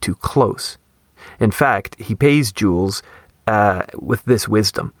not to get too close. In fact, he pays Jules with this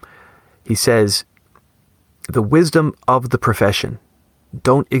wisdom. He says, "The wisdom of the profession,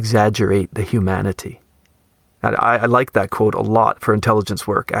 don't exaggerate the humanity." And I like that quote a lot for intelligence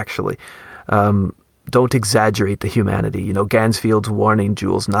work, actually. Don't exaggerate the humanity. You know, Gansfield's warning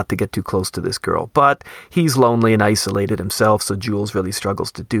Jules not to get too close to this girl. But he's lonely and isolated himself, so Jules really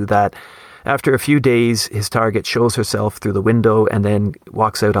struggles to do that. After a few days, his target shows herself through the window and then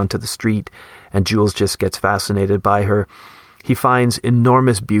walks out onto the street, and Jules just gets fascinated by her. He finds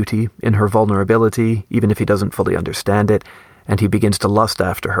enormous beauty in her vulnerability, even if he doesn't fully understand it, and he begins to lust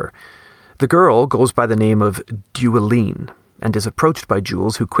after her. The girl goes by the name of Dueline and is approached by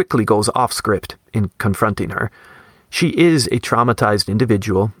Jules, who quickly goes off script in confronting her. She is a traumatized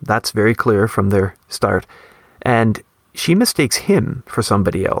individual, that's very clear from their start, and she mistakes him for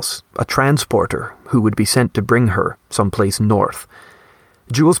somebody else, a transporter who would be sent to bring her someplace north.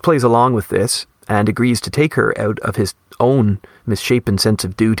 Jules plays along with this and agrees to take her out of his own misshapen sense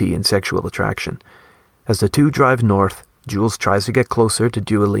of duty and sexual attraction. As the two drive north, Jules tries to get closer to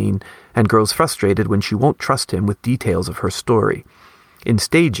Dueline and grows frustrated when she won't trust him with details of her story. In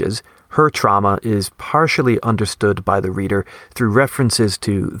stages, her trauma is partially understood by the reader through references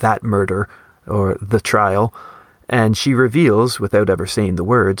to that murder or the trial, and she reveals, without ever saying the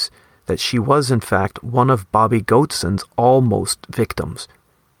words, that she was in fact one of Bobby Gotteson's almost victims,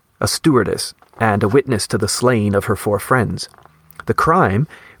 a stewardess and a witness to the slaying of her 4 friends. The crime,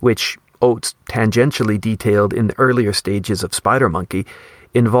 which Oates tangentially detailed in the earlier stages of Spider Monkey,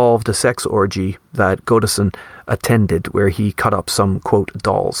 involved a sex orgy that Gotteson attended where he cut up some, quote,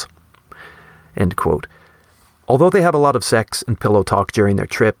 dolls, end quote. Although they have a lot of sex and pillow talk during their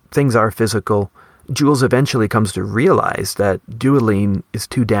trip, things are physical. Jules eventually comes to realize that Dueline is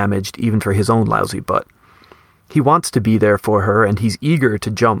too damaged even for his own lousy butt. He wants to be there for her, and he's eager to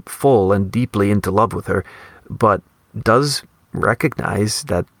jump full and deeply into love with her, but does recognize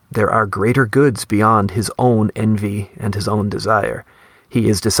that there are greater goods beyond his own envy and his own desire. He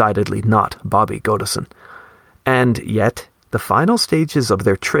is decidedly not Bobby Gotteson. And yet, the final stages of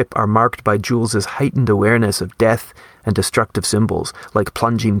their trip are marked by Jules's heightened awareness of death and destructive symbols, like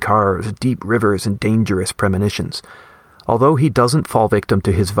plunging cars, deep rivers, and dangerous premonitions. Although he doesn't fall victim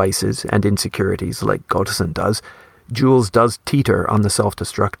to his vices and insecurities like Gotteson does, Jules does teeter on the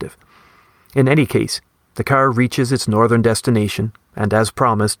self-destructive. In any case, the car reaches its northern destination, and as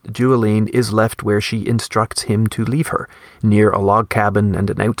promised, Dueline is left where she instructs him to leave her, near a log cabin and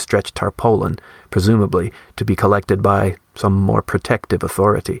an outstretched tarpaulin, presumably to be collected by some more protective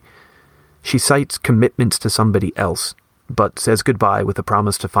authority. She cites commitments to somebody else, but says goodbye with a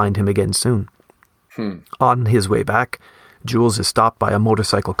promise to find him again soon. On his way back, Jules is stopped by a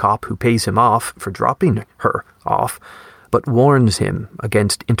motorcycle cop who pays him off for dropping her off, but warns him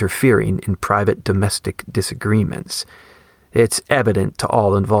against interfering in private domestic disagreements. It's evident to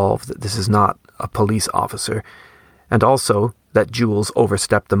all involved that this is not a police officer, and also that Jules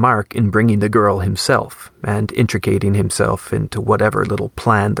overstepped the mark in bringing the girl himself and intricating himself into whatever little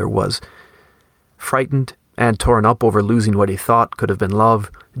plan there was. Frightened and torn up over losing what he thought could have been love,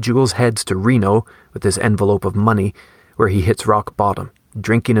 Jules heads to Reno with his envelope of money, where he hits rock bottom,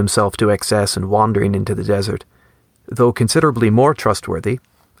 drinking himself to excess and wandering into the desert. Though considerably more trustworthy,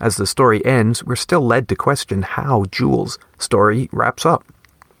 as the story ends, we're still led to question how Jules' story wraps up.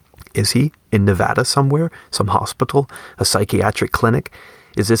 Is he in Nevada somewhere? Some hospital? A psychiatric clinic?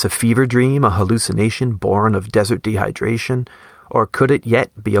 Is this a fever dream, a hallucination born of desert dehydration? Or could it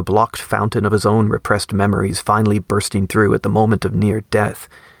yet be a blocked fountain of his own repressed memories finally bursting through at the moment of near death?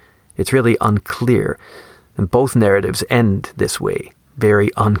 It's really unclear, and both narratives end this way,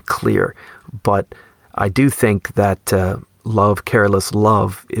 very unclear. But I do think that Careless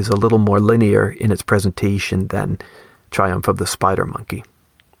Love is a little more linear in its presentation than Triumph of the Spider Monkey.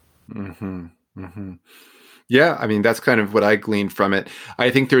 Mm-hmm. Mm-hmm. Yeah, I mean, that's kind of what I gleaned from it. I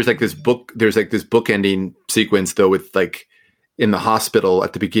think there's this bookending sequence though, with like in the hospital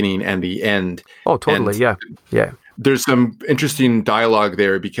at the beginning and the end. Oh, totally. And yeah. There's some interesting dialogue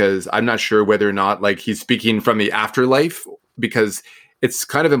there because I'm not sure whether or not like he's speaking from the afterlife, because it's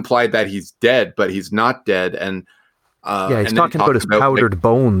kind of implied that he's dead, but he's not dead. And he's talking about his powdered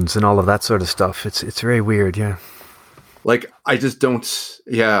bones and all of that sort of stuff. It's very weird. Yeah. Like, I just don't,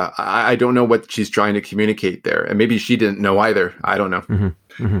 I don't know what she's trying to communicate there. And maybe she didn't know either. I don't know.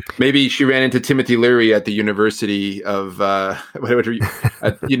 Mm-hmm. Mm-hmm. Maybe she ran into Timothy Leary at the University of, at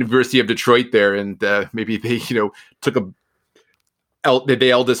University of Detroit there. And maybe they, took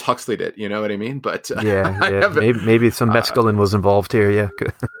they Aldous Huxley'd it, you know what I mean? But maybe some mescaline was involved here. Yeah.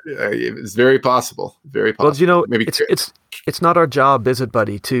 It's very possible. Very possible. Well, maybe it's not our job, is it,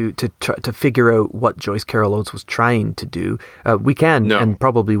 buddy, to try to figure out what Joyce Carol Oates was trying to do. We can and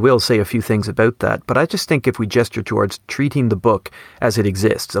probably will say a few things about that, but I just think if we gesture towards treating the book as it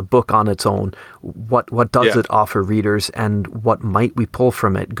exists, a book on its own, what does it offer readers, and what might we pull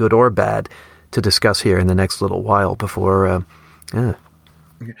from it, good or bad, to discuss here in the next little while before.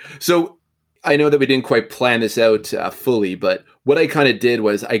 So I know that we didn't quite plan this out fully, but what I kind of did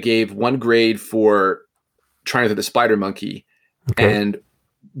was I gave 1 grade for Triumph of the Spider Monkey and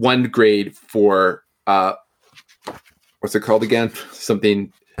 1 grade for what's it called again?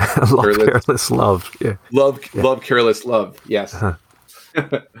 Something Careless Love. Yeah. Love, Careless Love. Yes. Uh-huh.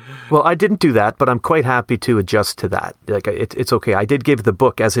 Well, I didn't do that, but I'm quite happy to adjust to that. Like it's okay. I did give the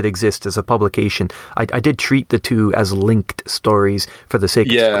book as it exists as a publication. I did treat the two as linked stories for the sake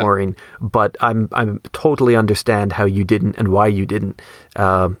of scoring, but I'm totally understand how you didn't and why you didn't.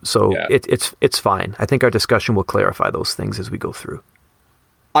 It's fine. I think our discussion will clarify those things as we go through.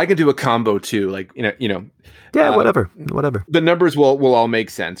 I can do a combo too, like Yeah, whatever. The numbers will all make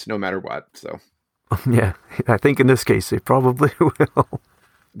sense no matter what. So. Yeah, I think in this case they probably will.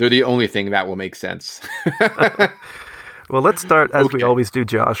 They're the only thing that will make sense. Well, let's start, as we always do,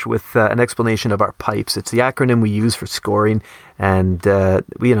 Josh, with an explanation of our pipes. It's the acronym we use for scoring, and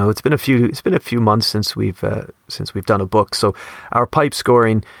it's been a few months since we've done a book. So our pipe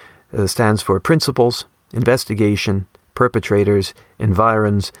scoring stands for principles, investigation, perpetrators,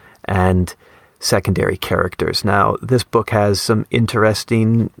 environs, and secondary characters. Now, this book has some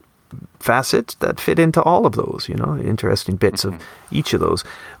interesting facets that fit into all of those, interesting bits of each of those.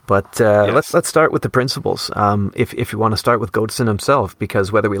 But let's start with the principles. If you want to start with Gotteson himself,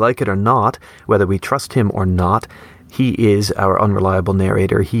 because whether we like it or not, whether we trust him or not, he is our unreliable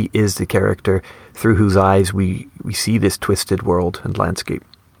narrator. He is the character through whose eyes we see this twisted world and landscape.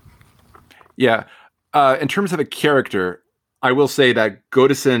 Yeah. In terms of a character, I will say that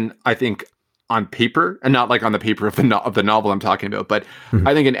Gotteson, I think, on paper, and not like on the paper of the novel I'm talking about, but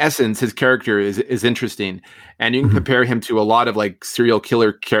I think in essence his character is interesting, and you can compare him to a lot of like serial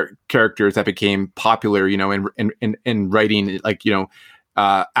killer characters that became popular, in writing, like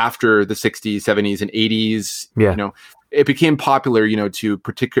after the 60s, 70s, and 80s. Yeah. It became popular,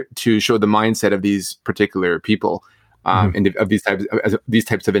 to show the mindset of these particular people, and of these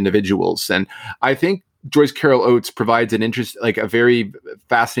types of individuals, and I think Joyce Carol Oates provides an a very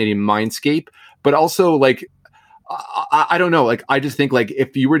fascinating mindscape, but also like, I don't know, like, I just think like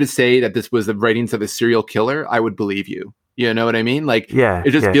if you were to say that this was the writings of a serial killer, I would believe you. You know what I mean? Like, it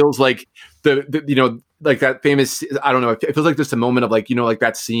just feels like the like that famous, I don't know, it feels like just a moment of like, like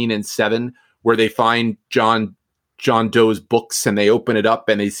that scene in Seven where they find John Doe's books and they open it up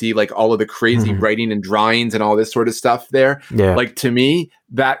and they see like all of the crazy writing and drawings and all this sort of stuff there. Yeah. Like, to me,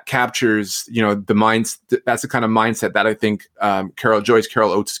 that captures, the minds. That's the kind of mindset that I think Joyce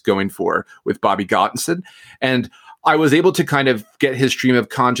Carol Oates is going for with Bobby Gotteson. And I was able to kind of get his stream of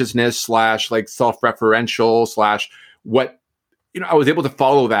consciousness / like self-referential / what, I was able to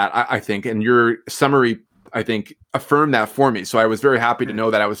follow that, I think. And your summary, I think, affirmed that for me. So I was very happy to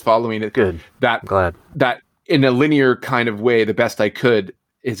know that I was following it. Good. Glad. That in a linear kind of way, the best I could,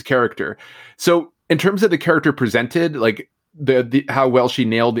 his character. So in terms of the character presented, like the how well she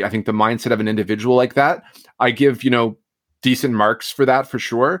nailed I think the mindset of an individual like that, I give, decent marks for that for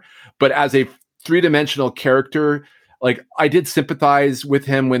sure. But as a three-dimensional character, like I did sympathize with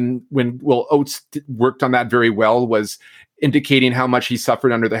him when Oates worked on that very well, was indicating how much he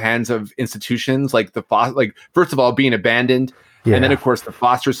suffered under the hands of institutions like first of all being abandoned. Yeah. And then, of course, the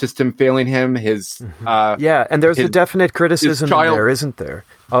foster system failing him. And there's a definite criticism there, isn't there,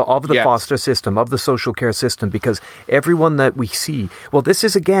 of the foster system, of the social care system, because everyone that we see, well, this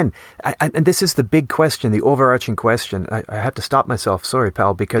is, again, and this is the big question, the overarching question. I have to stop myself, sorry,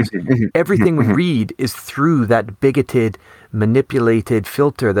 pal, because everything we read is through that bigoted, manipulated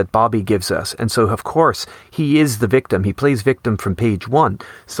filter that Bobby gives us. And so, of course, he is the victim. He plays victim from page one.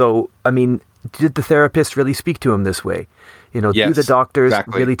 So, I mean, did the therapist really speak to him this way? Do the doctors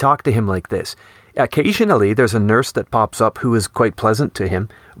really talk to him like this? Occasionally, there's a nurse that pops up who is quite pleasant to him,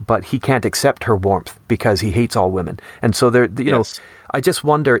 but he can't accept her warmth because he hates all women. And so I just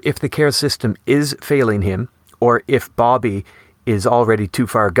wonder if the care system is failing him, or if Bobby is already too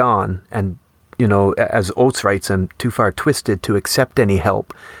far gone and, as Oates writes him, too far twisted to accept any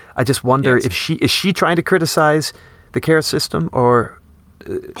help. I just wonder if she trying to criticize the care system, or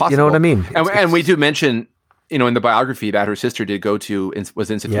possible. You know what I mean? And we do mention, in the biography that her sister did go to,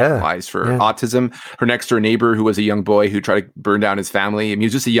 was institutionalized for autism. Her next door neighbor, who was a young boy who tried to burn down his family. I mean, he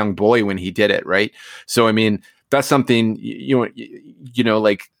was just a young boy when he did it, right? So, I mean, that's something,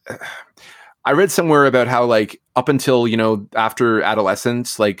 like, I read somewhere about how, like, up until, after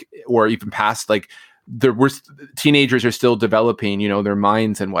adolescence, like, or even past, like, teenagers are still developing, their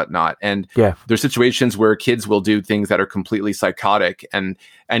minds and whatnot. And there's situations where kids will do things that are completely psychotic, and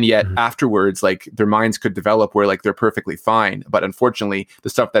yet afterwards, like, their minds could develop where, like, they're perfectly fine. But unfortunately, the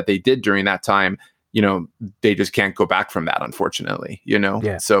stuff that they did during that time, they just can't go back from that, unfortunately,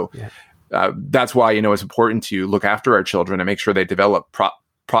 So that's why, it's important to look after our children and make sure they develop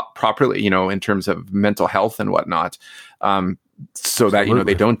properly, in terms of mental health and whatnot. so that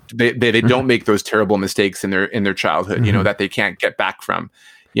they don't make those terrible mistakes in their childhood, that they can't get back from,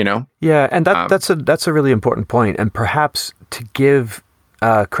 Yeah, and that's a really important point, and perhaps to give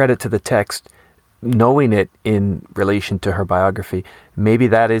credit to the text, knowing it in relation to her biography, maybe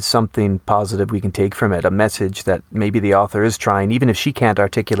that is something positive we can take from it, a message that maybe the author is trying, even if she can't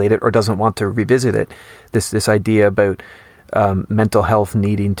articulate it or doesn't want to revisit it, this idea about mental health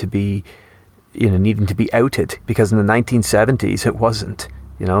needing to be outed, because in the 1970s it wasn't.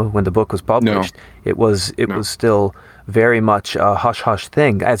 When the book was published, it was still very much a hush-hush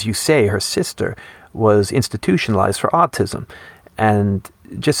thing. As you say, her sister was institutionalized for autism, and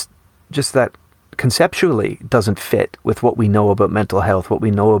just that conceptually doesn't fit with what we know about mental health, what we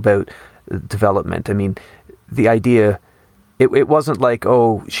know about development. I mean, the idea, it wasn't like,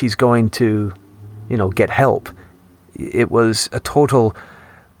 oh, she's going to, get help. It was a total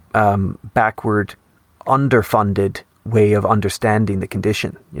backward, underfunded way of understanding the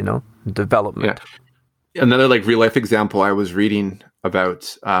condition, development. Yeah. Another real life example I was reading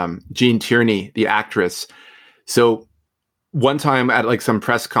about, Jean Tierney, the actress. So one time at some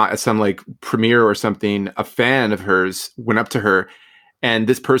at some premiere or something, a fan of hers went up to her, and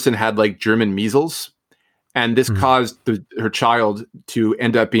this person had German measles, and this caused her child to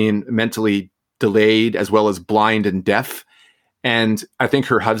end up being mentally delayed as well as blind and deaf. And I think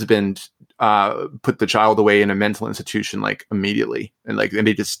her husband put the child away in a mental institution immediately, and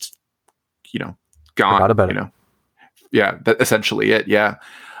they just gone. Forgot about it. Yeah, that's essentially it. Yeah.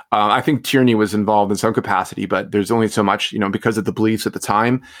 I think Tierney was involved in some capacity, but there's only so much, because of the beliefs at the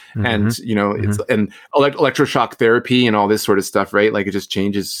time, and it's and electroshock therapy and all this sort of stuff, right? It just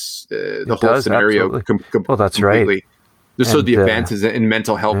changes the whole scenario. Well, that's completely. Right. Just so the advances in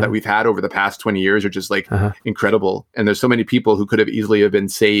mental health that we've had over the past 20 years are just incredible, and there's so many people who could have easily have been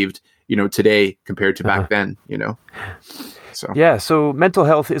saved, today compared to back then, So mental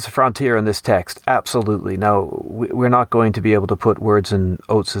health is a frontier in this text. Absolutely. Now, we're not going to be able to put words in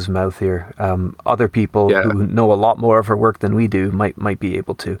Oates' mouth here. Other people who know a lot more of her work than we do might be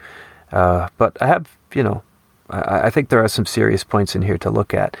able to. But I have, I think there are some serious points in here to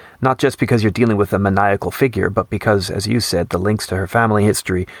look at. Not just because you're dealing with a maniacal figure, but because, as you said, the links to her family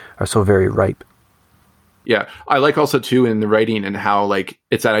history are so very ripe. Yeah. I like also, too, in the writing and how,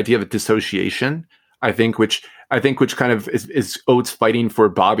 it's that idea of a dissociation, which kind of is Oates fighting for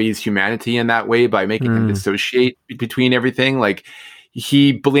Bobby's humanity in that way by making him dissociate between everything.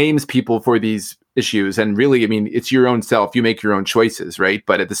 He blames people for these issues, and really, I mean, it's your own self. You make your own choices, right?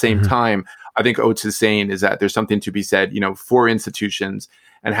 But at the same time, I think Oates is saying is that there's something to be said, for institutions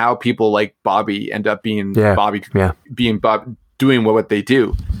and how people like Bobby end up being being Bob, doing what they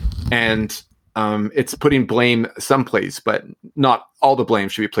do, and it's putting blame someplace, but not all the blame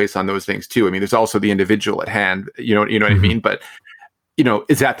should be placed on those things too. I mean, there's also the individual at hand, you know what I mean? But,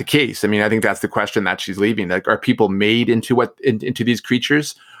 is that the case? I mean, I think that's the question that she's leaving. Are people made into into these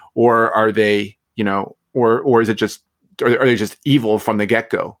creatures, or are they, or is it just, are they just evil from the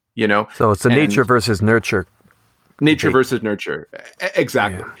get-go, So it's nature versus nurture. Nature versus nurture.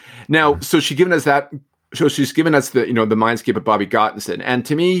 Exactly. Yeah. Now, so she's given us the, the mindscape of Bobby Gotteson. And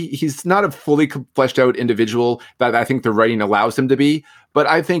to me, he's not a fully fleshed out individual that I think the writing allows him to be. But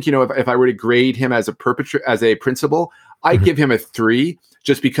I think, if I were to grade him as a principal, I'd give him a 3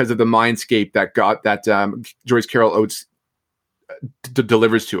 just because of the mindscape that Joyce Carol Oates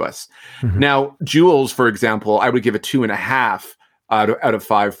delivers to us. Now, Jules, for example, I would give a 2.5 out of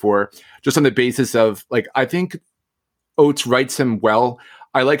 5 for, just on the basis of, I think Oates writes him well.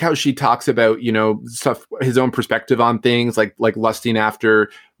 I like how she talks about, stuff, his own perspective on things like lusting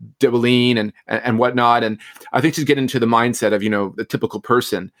after Debeline and whatnot. And I think she's getting into the mindset of, the typical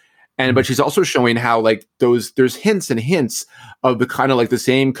person. But she's also showing how there's hints and hints of the kind of the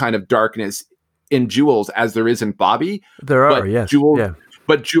same kind of darkness in Jules as there is in Bobby. There are, yes.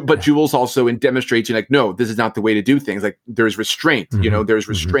 But Jules also in demonstrating no, this is not the way to do things. There's restraint, there's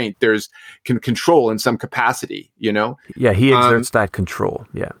restraint, there's control in some capacity, Yeah, he exerts that control.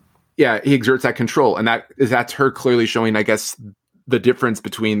 Yeah. Yeah, he exerts that control, and that's her clearly showing, I guess, the difference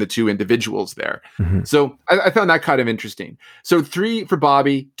between the two individuals there. So I found that kind of interesting. So 3 for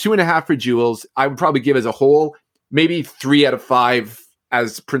Bobby, 2.5 for Jules. I would probably give as a whole maybe 3 out of 5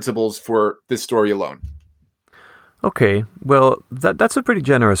 as principles for this story alone. Okay, well, that's a pretty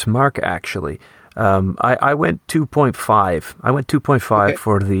generous mark, actually. I went 2.5. I went 2.5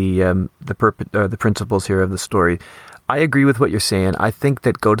 for the principles here of the story. I agree with what you're saying. I think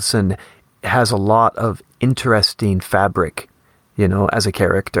that Gotteson has a lot of interesting fabric. as a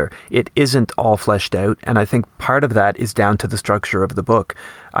character. It isn't all fleshed out, and I think part of that is down to the structure of the book.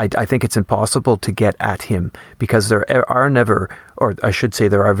 I think it's impossible to get at him because there are never, or I should say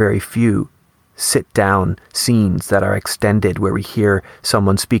there are very few sit-down scenes that are extended where we hear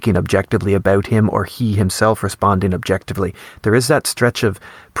someone speaking objectively about him or he himself responding objectively. There is that stretch of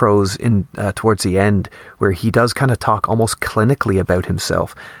prose in towards the end where he does kind of talk almost clinically about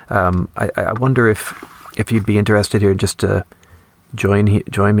himself. I wonder if you'd be interested here just to join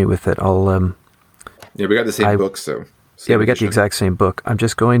me with it. Yeah, we got the same book, so... Yeah, we got the exact same book. I'm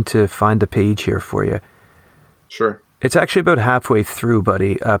just going to find the page here for you. Sure. It's actually about halfway through,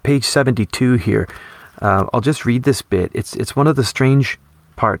 buddy. Page 72 here. I'll just read this bit. It's one of the strange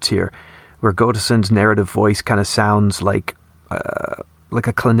parts here where Gotteson's narrative voice kind of sounds like a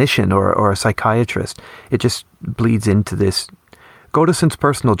clinician or a psychiatrist. It just bleeds into this. Gotteson's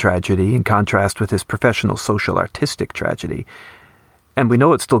personal tragedy, in contrast with his professional, social, artistic tragedy, and we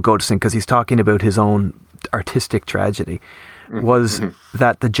know it's still Gotteson because he's talking about his own artistic tragedy, was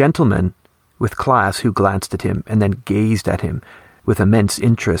that the gentleman with class who glanced at him and then gazed at him with immense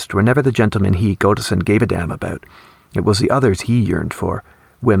interest were never the gentlemen he, Gotteson, gave a damn about. It was the others he yearned for.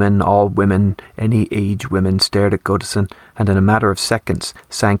 Women, all women, any age women, stared at Gotteson and in a matter of seconds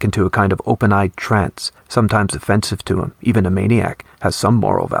sank into a kind of open-eyed trance, sometimes offensive to him. Even a maniac has some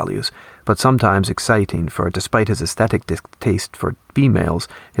moral values, but sometimes exciting, for despite his aesthetic distaste for females,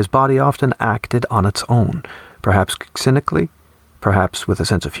 his body often acted on its own, perhaps cynically, perhaps with a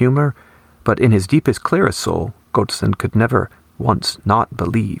sense of humor, but in his deepest, clearest soul, Gotteson could never once not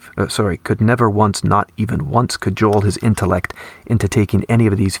even once cajole his intellect into taking any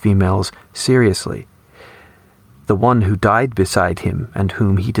of these females seriously. The one who died beside him and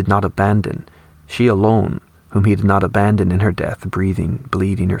whom he did not abandon, she alone, whom he did not abandon in her death,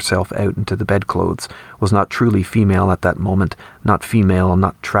 bleeding herself out into the bedclothes, was not truly female at that moment, not female,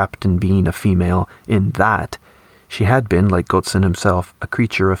 not trapped in being a female in that. She had been, like Gotteson himself, a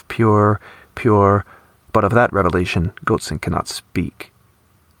creature of pure, but of that revelation, Gotteson cannot speak.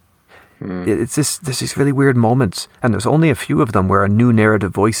 It's there's these really weird moments, and there's only a few of them where a new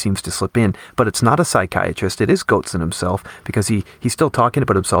narrative voice seems to slip in, but it's not a psychiatrist, it is Gotteson himself, because he's still talking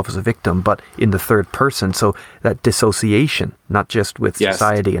about himself as a victim, but in the third person, so that dissociation, not just with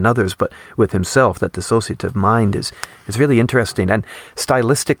society and others, but with himself, that dissociative mind is really interesting, and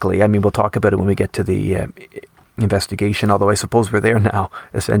stylistically, I mean, we'll talk about it when we get to the investigation, although I suppose we're there now,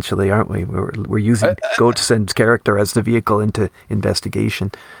 essentially, aren't we? We're using Gotteson's character as the vehicle into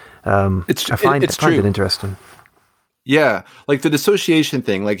investigation. I find it interesting. Yeah, like the dissociation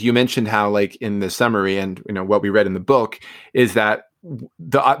thing, like you mentioned how, like in the summary and what we read in the book is that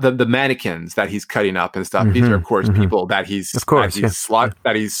the mannequins that he's cutting up and stuff, these are of course people that he's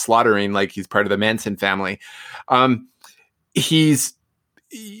slaughtering, like he's part of the Manson family. He's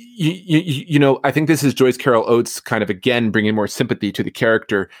I think this is Joyce Carol Oates kind of again bringing more sympathy to the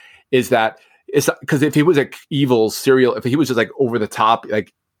character. Is that it's because if he was if he was just like over the top,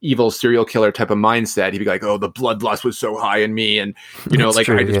 like evil serial killer type of mindset, he'd be like, oh, the bloodlust was so high in me, and like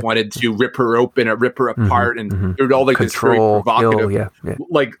true, I just wanted to rip her open or rip her apart, and there would all like control, this very provocative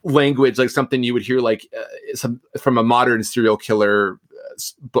like language, like something you would hear like from a modern serial killer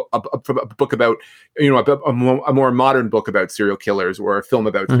from a book about a more modern book about serial killers or a film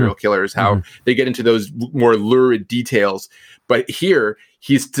about serial killers, how they get into those more lurid details. But here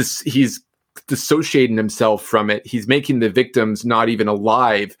he's dissociating himself from it. He's making the victims not even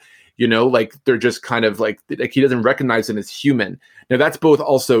alive, like they're just kind of like he doesn't recognize them as human. Now that's both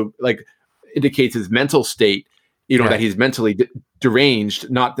also like indicates his mental state, that he's mentally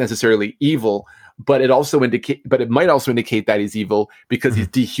deranged, not necessarily evil, but it might also indicate that he's evil because he's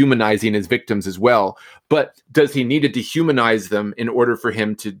dehumanizing his victims as well. But does he need to dehumanize them in order for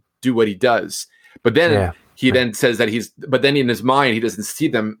him to do what he does? But then he then says that but then in his mind, he doesn't see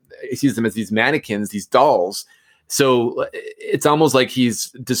them. He sees them as these mannequins, these dolls. So it's almost like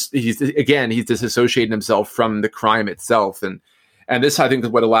he's disassociating himself from the crime itself. And this, I think, is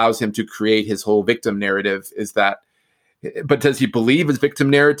what allows him to create his whole victim narrative is that, but does he believe his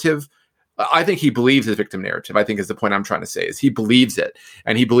victim narrative? I think he believes his victim narrative, I think is the point I'm trying to say, is he believes it.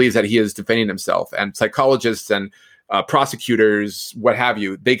 And he believes that he is defending himself. And psychologists and prosecutors, what have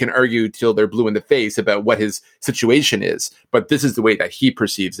you, they can argue till they're blue in the face about what his situation is. But this is the way that he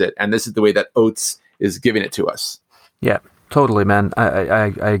perceives it. And this is the way that Oates is giving it to us. Yeah, totally, man.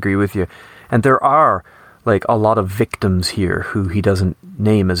 I agree with you. And there are like a lot of victims here who he doesn't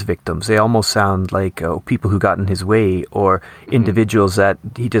name as victims. They almost sound like people who got in his way or individuals that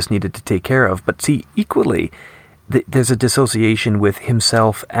he just needed to take care of. But see, equally, there's a dissociation with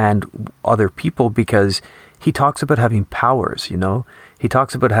himself and other people because he talks about having powers, He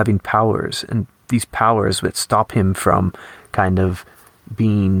talks about having powers, and these powers that stop him from kind of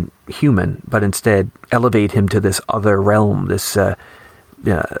being human, but instead elevate him to this other realm, this, and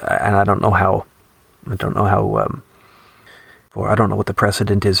I don't know how, or I don't know what the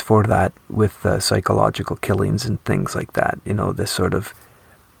precedent is for that with psychological killings and things like that, this sort of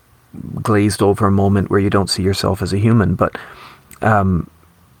glazed over moment where you don't see yourself as a human, but I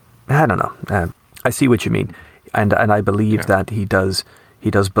don't know. I see what you mean. And I believe that he does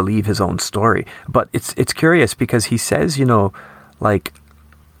believe his own story. But it's curious because he says, he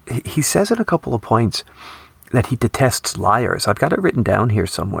says in a couple of points that he detests liars. I've got it written down here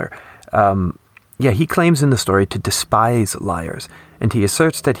somewhere. He claims in the story to despise liars, and he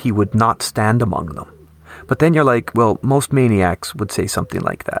asserts that he would not stand among them. But then you're like, well, most maniacs would say something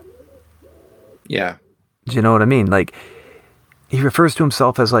like that. Yeah. Do you know what I mean? Like, he refers to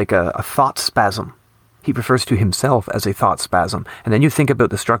himself as like a thought spasm. He refers to himself as a thought spasm. And then you think about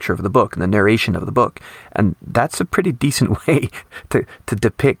the structure of the book and the narration of the book. And that's a pretty decent way to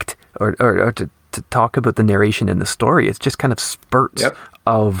depict or to talk about the narration in the story. It's just kind of spurts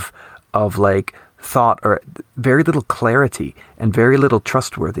of like thought, or very little clarity and very little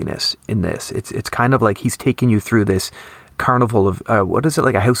trustworthiness in this. It's kind of like he's taking you through this carnival of what is it,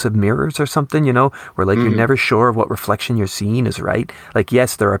 like a house of mirrors or something, where like you're never sure of what reflection you're seeing is right. Like,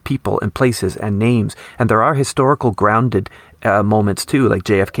 yes, there are people and places and names, and there are historical grounded moments too, like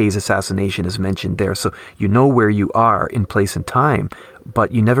JFK's assassination is mentioned there, so you know where you are in place and time,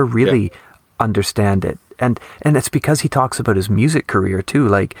 but you never really understand it. And it's because he talks about his music career too,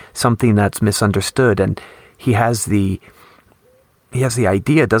 like something that's misunderstood, and he has the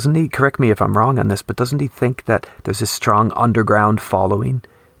idea, doesn't he? Correct me if I'm wrong on this, but doesn't he think that there's this strong underground following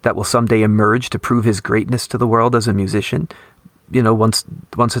that will someday emerge to prove his greatness to the world as a musician? Once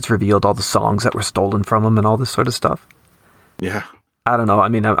it's revealed all the songs that were stolen from him and all this sort of stuff. Yeah. I don't know. I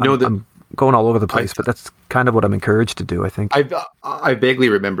mean, I'm going all over the place, but that's kind of what I'm encouraged to do, I think. I vaguely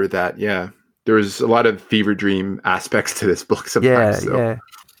remember that, yeah. There was a lot of fever dream aspects to this book sometimes. Yeah.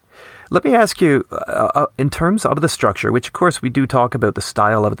 Let me ask you, in terms of the structure, which of course we do talk about the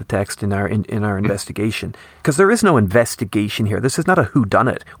style of the text in our investigation, because there is no investigation here. This is not a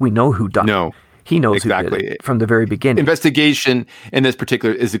whodunit. We know who done it. No. He knows exactly who did it from the very beginning. Investigation in this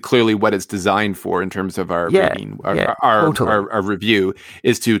particular is clearly what it's designed for in terms of our reading. Our review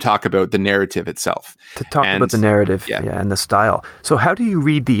is to talk about the narrative itself. To talk about the narrative, and the style. So how do you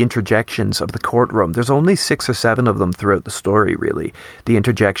read the interjections of the courtroom? There's only 6 or 7 of them throughout the story, really. The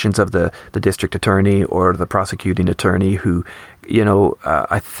interjections of the district attorney or the prosecuting attorney who,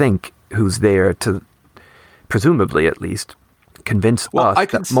 I think, who's there to, presumably at least, convince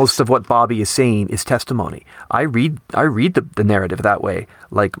us that most of what Bobby is saying is testimony. I read the narrative that way.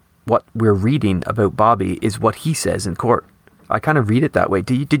 Like, what we're reading about Bobby is what he says in court. I kind of read it that way.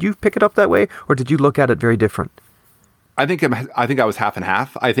 Did you pick it up that way, or did you look at it very different? I think I was half and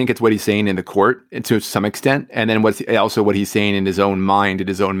half. I think it's what he's saying in the court to some extent, and then also what he's saying in his own mind, in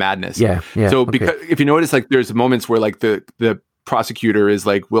his own madness. Yeah. So because if you notice, like, there's moments where like the prosecutor is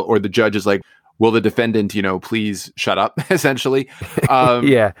like, or the judge is like, will the defendant, please shut up, essentially.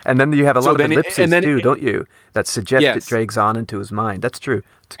 And then you have a lot of ellipses too, don't you? That suggest it drags on into his mind. That's true.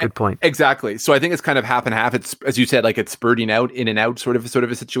 It's a good point. Exactly. So I think it's kind of half and half. It's, as you said, like it's spurting out, in and out sort of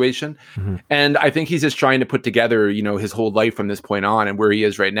a situation. Mm-hmm. And I think he's just trying to put together, his whole life from this point on and where he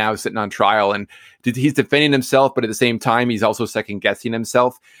is right now, sitting on trial. And he's defending himself, but at the same time, he's also second guessing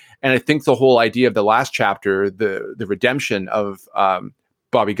himself. And I think the whole idea of the last chapter, the redemption of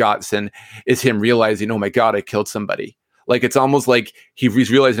Bobby Gotteson, is him realizing, oh my God, I killed somebody. Like, it's almost like he's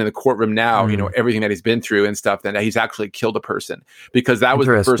realizing in the courtroom now, everything that he's been through and stuff, that he's actually killed a person, because that was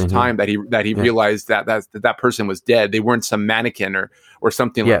the first time that he realized that person was dead. They weren't some mannequin or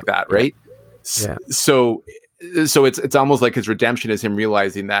something like that, right? Yeah. So it's almost like his redemption is him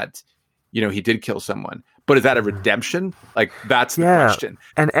realizing that, he did kill someone. But is that a redemption? Like, that's the question.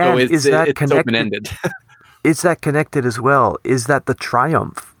 And so is that it's connected? Open-ended. Is that connected as well? Is that the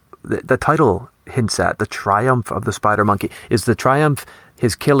triumph? The title hints at the triumph of the spider monkey. Is the triumph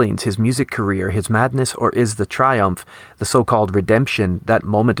his killings, his music career, his madness, or is the triumph the so-called redemption, that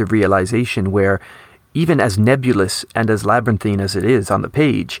moment of realization where, even as nebulous and as labyrinthine as it is on the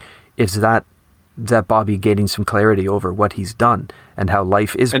page, is that Bobby gaining some clarity over what he's done and how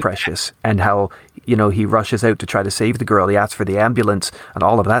life is precious, and how, he rushes out to try to save the girl. He asks for the ambulance and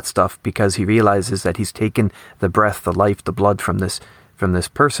all of that stuff because he realizes that he's taken the breath, the life, the blood from this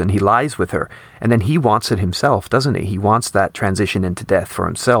person. He lies with her, and then he wants it himself, doesn't he? He wants that transition into death for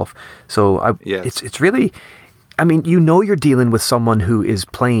himself. So it's really, you're dealing with someone who is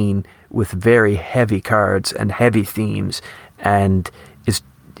playing with very heavy cards and heavy themes, and is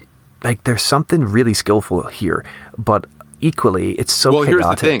like there's something really skillful here, but equally it's so chaotic. Here's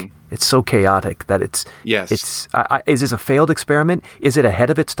the thing. It's so chaotic that it's... Yes. Is this a failed experiment? Is it ahead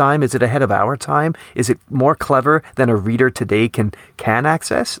of its time? Is it ahead of our time? Is it more clever than a reader today can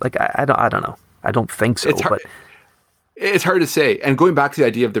access? Like, I don't know. I don't think so. It's hard to say. And going back to the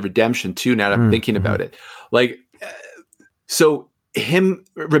idea of the redemption too, now that I'm thinking about it, like, so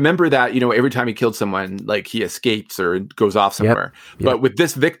remember that, every time he killed someone, like he escapes or goes off somewhere. Yep. But with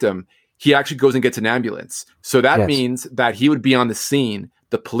this victim, he actually goes and gets an ambulance. So that means that he would be on the scene.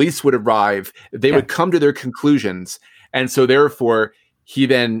 The police would arrive. They would come to their conclusions. And so therefore, he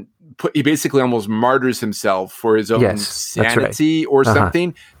basically almost martyrs himself for his own sanity or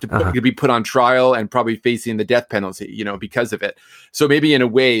something to be put on trial and probably facing the death penalty, because of it. So maybe in a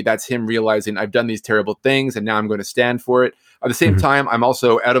way that's him realizing I've done these terrible things and now I'm going to stand for it. At the same time, I'm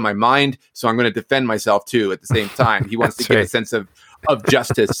also out of my mind. So I'm going to defend myself too at the same time. He wants to get a sense of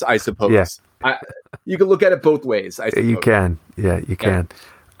justice, I suppose. Yeah. You can look at it both ways, I suppose. You can. Yeah, you can.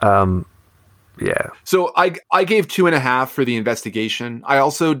 Yeah. So I gave 2.5 for the investigation. I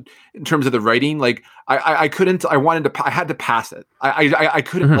also, in terms of the writing, like I had to pass it. I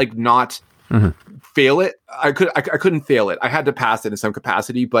couldn't not fail it. I couldn't fail it. I had to pass it in some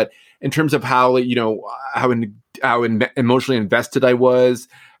capacity. But in terms of how emotionally invested I was,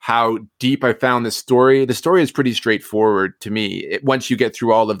 how deep I found the story is pretty straightforward to me. Once you get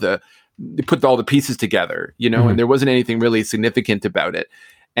through put all the pieces together, and there wasn't anything really significant about it.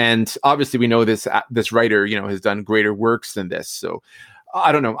 And obviously we know this writer, has done greater works than this. So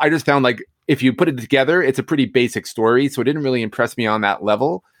I don't know. I just found like if you put it together, it's a pretty basic story. So it didn't really impress me on that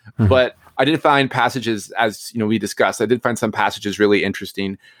level. But I did find passages, as we discussed, I did find some passages really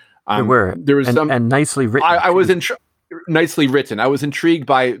interesting. There was some nicely written. I was nicely written. I was intrigued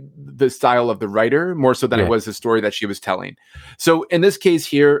by the style of the writer more so than it was the story that she was telling. So in this case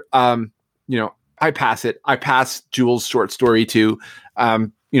here, I pass it. I pass Jules' short story too. I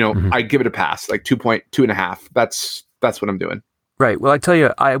give it a pass, like 2.5. That's what I'm doing. Right. Well, I tell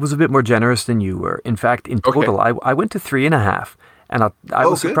you, I was a bit more generous than you were. In fact, in total, I went to 3.5, and I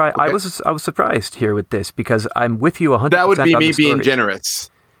was surprised. Okay. I was surprised here with this because I'm with you 100%. That would be me being generous.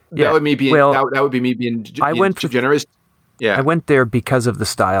 Yeah. That would be me being generous. Yeah. I went there because of the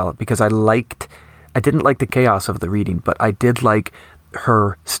style, because I didn't like the chaos of the reading, but I did like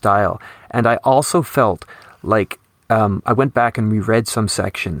her style. And I also felt like I went back and reread some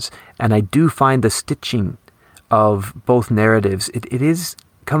sections, and I do find the stitching of both narratives, it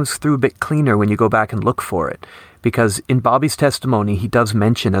comes through a bit cleaner when you go back and look for it. Because in Bobby's testimony, he does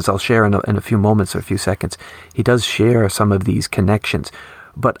mention, as I'll share in a few moments or a few seconds, he does share some of these connections.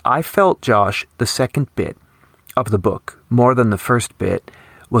 But I felt, Josh, the second bit of the book, more than the first bit,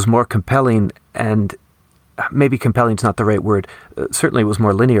 was more compelling, and maybe compelling is not the right word. Certainly it was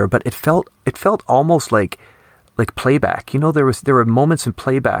more linear, but it felt almost like playback. There were moments in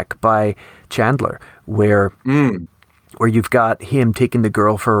playback by Chandler where you've got him taking the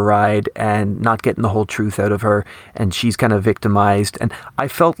girl for a ride and not getting the whole truth out of her, and she's kind of victimized. And I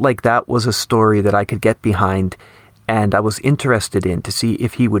felt like that was a story that I could get behind, and I was interested in to see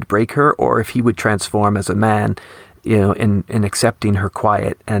if he would break her or if he would transform as a man, in accepting her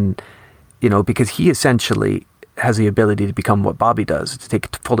quiet. And, because he essentially has the ability to become what Bobby does, to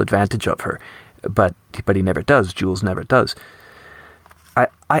take full advantage of her. But he never does. Jules never does.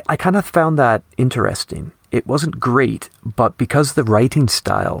 I kind of found that interesting. It wasn't great, but because the writing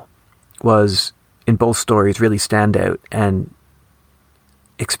style was in both stories really standout and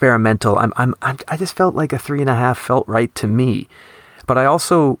experimental, I just felt like a 3.5 felt right to me. But I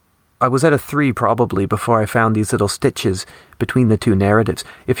was at a 3 probably before I found these little stitches between the two narratives.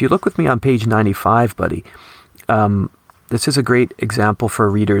 If you look with me on page 95, buddy, this is a great example for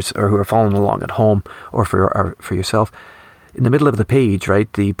readers or who are following along at home or for yourself. In the middle of the page,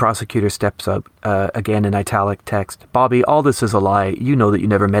 right, the prosecutor steps up again in italic text. Bobby, all this is a lie. You know that you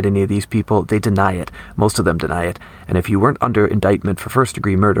never met any of these people. They deny it. Most of them deny it. And if you weren't under indictment for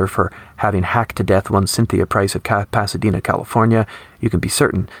first-degree murder for having hacked to death one Cynthia Price of Pasadena, California, you can be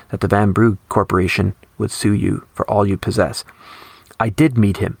certain that the Van Brugge Corporation would sue you for all you possess. I did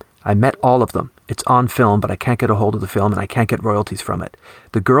meet him. I met all of them. It's on film, but I can't get a hold of the film and I can't get royalties from it.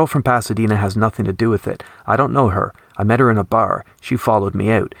 The girl from Pasadena has nothing to do with it. I don't know her. I met her in a bar. She followed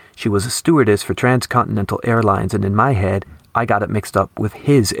me out. She was a stewardess for Transcontinental Airlines, and in my head, I got it mixed up with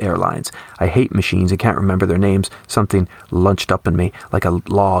his airlines. I hate machines. I can't remember their names. Something lunched up in me, like a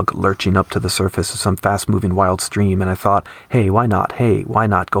log lurching up to the surface of some fast-moving wild stream, and I thought, hey, why not? Hey, why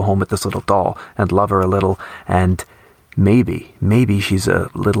not go home with this little doll and love her a little? And maybe she's a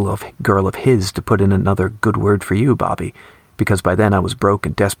little girl of his to put in another good word for you, Bobby. Because by then I was broke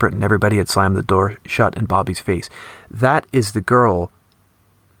and desperate and everybody had slammed the door shut in Bobby's face. That is the girl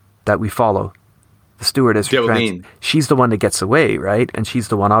that we follow. The stewardess. She's the one that gets away, right? And she's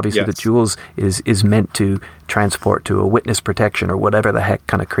the one, obviously, that Jules is meant to transport to a witness protection or whatever the heck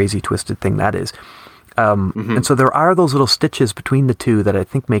kind of crazy twisted thing that is. And so there are those little stitches between the two that I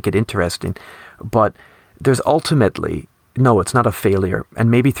think make it interesting. But there's ultimately, no, it's not a failure. And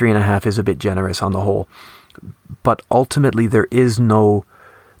maybe 3.5 is a bit generous on the whole. But ultimately, there's no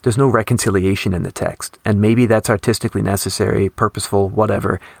reconciliation in the text. And maybe that's artistically necessary, purposeful,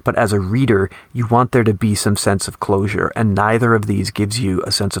 whatever. But as a reader, you want there to be some sense of closure. And neither of these gives you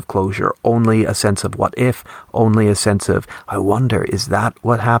a sense of closure. Only a sense of what if, only a sense of, I wonder, is that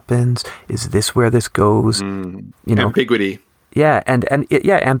what happens? Is this where this goes? Ambiguity. Yeah, and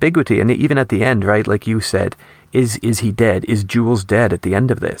ambiguity. And even at the end, right, like you said, is he dead? Is Jules dead at the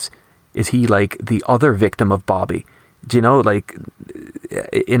end of this? Is he like the other victim of Bobby? Do you know, like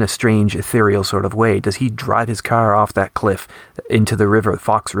in a strange, ethereal sort of way? Does he drive his car off that cliff into the river,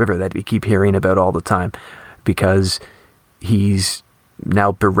 Fox River, that we keep hearing about all the time, because he's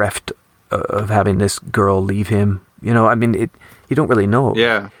now bereft of having this girl leave him? You know, I mean, you don't really know.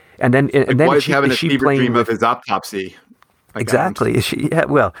 Yeah. And then why is he having a fever dream of his autopsy? Exactly. Is she? Yeah.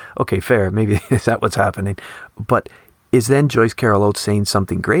 Well, okay, fair. Maybe is that what's happening? But is then Joyce Carol Oates saying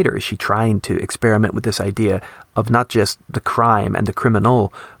something greater? Is she trying to experiment with this idea of not just the crime and the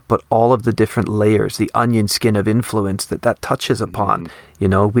criminal, but all of the different layers, the onion skin of influence that touches upon? You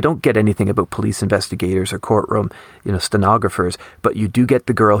know, we don't get anything about police investigators or courtroom, stenographers, but you do get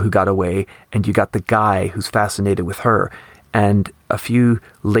the girl who got away, and you got the guy who's fascinated with her, and a few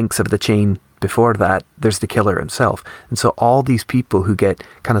links of the chain before that, there's the killer himself. And so all these people who get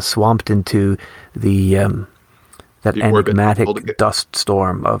kind of swamped into the enigmatic dust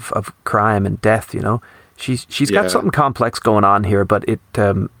storm of crime and death, she's got something complex going on here, but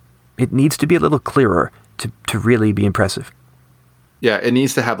it needs to be a little clearer to really be impressive. Yeah, it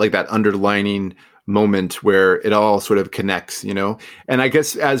needs to have like that underlining moment where it all sort of connects, and I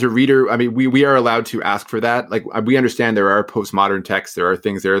guess as a reader, I mean, we are allowed to ask for that. Like, we understand there are postmodern texts, there are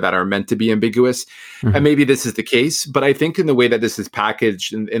things there that are meant to be ambiguous, and maybe this is the case, but I think in the way that this is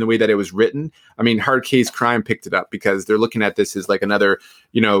packaged and in the way that it was written, I mean, Hard Case Crime picked it up because they're looking at this as like another,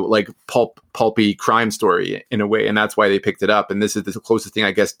 like pulpy crime story in a way, and that's why they picked it up. And this is the closest thing,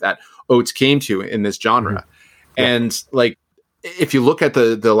 I guess, that Oates came to in this genre. And like, if you look at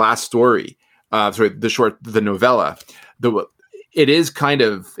the last story, the novella, it is kind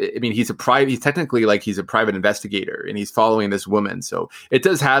of, I mean, he's technically like he's a private investigator and he's following this woman. So it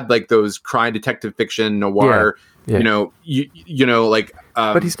does have like those crime detective fiction noir, like,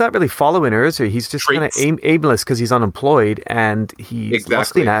 but he's not really following her, is he? He's just kind of aimless because he's unemployed and he's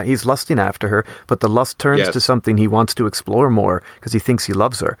lusting after her, but the lust turns to something he wants to explore more because he thinks he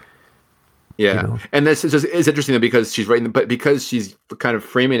loves her. Yeah. And this is interesting because she's writing, but because she's kind of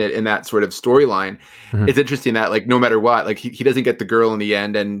framing it in that sort of storyline, it's interesting that like, no matter what, like he doesn't get the girl in the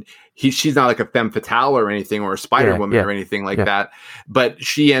end, and she's not like a femme fatale or anything, or a Spider Woman or anything like that. But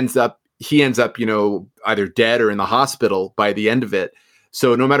he ends up, either dead or in the hospital by the end of it.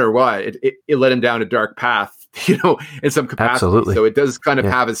 So no matter what, it led him down a dark path, in some capacity. Absolutely. So it does kind of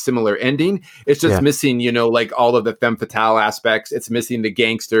have a similar ending. It's just missing, like all of the femme fatale aspects. It's missing the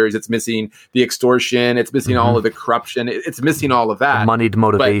gangsters. It's missing the extortion. It's missing all of the corruption. It's missing all of that. The moneyed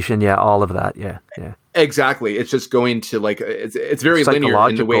motivation. All of that. Yeah. Exactly. It's just going to like, it's very linear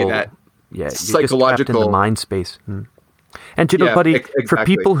in the way that psychological in the mind space. And buddy, exactly. For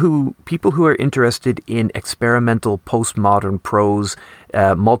people who are interested in experimental postmodern prose,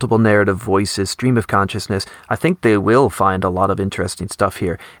 multiple narrative voices, stream of consciousness, I think they will find a lot of interesting stuff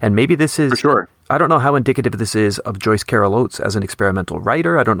here. And maybe this is, for sure. I don't know how indicative this is of Joyce Carol Oates as an experimental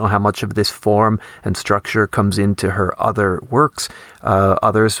writer. I don't know how much of this form and structure comes into her other works.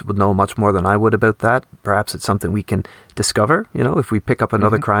 Others would know much more than I would about that. Perhaps it's something we can discover, if we pick up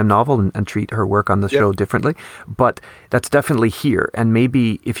another crime novel and treat her work on the show differently. But that's definitely here. And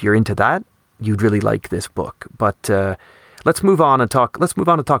maybe if you're into that, you'd really like this book. But let's move on and talk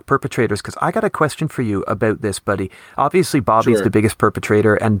perpetrators, because I got a question for you about this, buddy. Obviously, Bobby's the biggest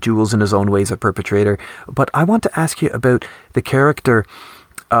perpetrator, and Jules in his own way is a perpetrator. But I want to ask you about the character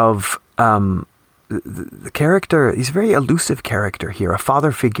of the character. He's a very elusive character here, a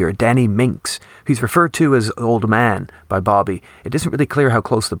father figure, Danny Minks, who's referred to as old man by Bobby. It isn't really clear how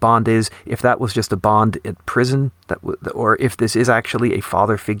close the bond is, if that was just a bond at prison, or if this is actually a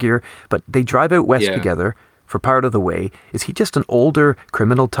father figure. But they drive out west together for part of the way. Is he just an older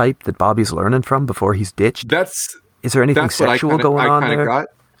criminal type that Bobby's learning from before he's ditched? Is there anything sexual going on there? Got.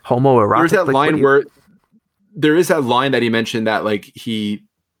 Homoerotic? There's that line where there is that line that he mentioned that like he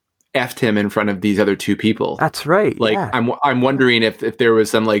effed him in front of these other two people. That's right. Like I'm wondering if there was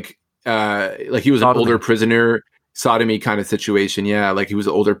some like he was an older prisoner, sodomy kind of situation. Yeah, like he was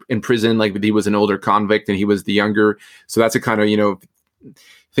older in prison, like he was an older convict and he was the younger. So that's a kind of,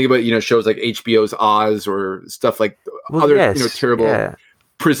 think about, shows like HBO's Oz or stuff like terrible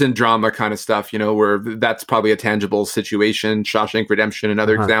prison drama kind of stuff, where that's probably a tangible situation. Shawshank Redemption,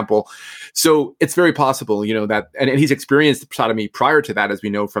 another example. So it's very possible, that, and he's experienced sodomy prior to that, as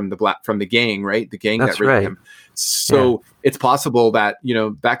we know from the gang, right? The gang that raped him. So it's possible that,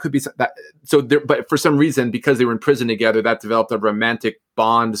 that could be that. So there, but for some reason, because they were in prison together, that developed a romantic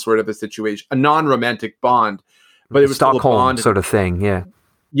bond sort of a situation, a non-romantic bond, but it was Stockholm still a bond sort of thing. Yeah.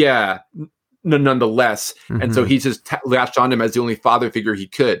 Yeah. Nonetheless, and so he just latched on him as the only father figure he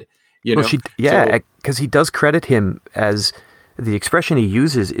could, because he does credit him as, the expression he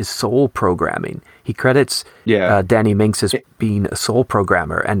uses is soul programming. He credits Danny Minks as being a soul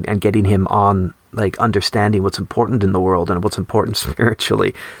programmer and getting him on, like, understanding what's important in the world and what's important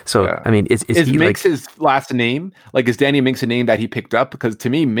spiritually. So, I mean, is he Minks his last name? Like, is Danny Minks a name that he picked up? Because to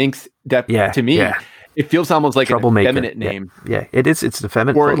me, Minks, it feels almost like an effeminate name. Yeah, it is. It's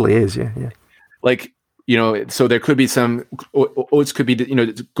effeminate. Totally is. Yeah. Like, so there could be some, Oates could be,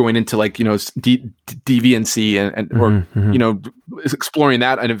 going into like, deviancy or exploring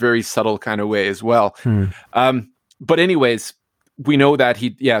that in a very subtle kind of way as well. But anyways, we know that I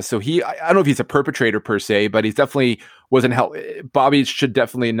don't know if he's a perpetrator per se, but he's definitely wasn't help. Bobby should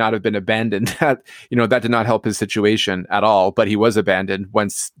definitely not have been abandoned. That did not help his situation at all, but he was abandoned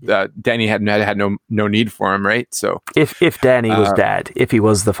once Danny had no need for him. Right. So if Danny was dad, if he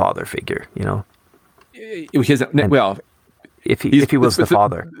was the father figure, if he was the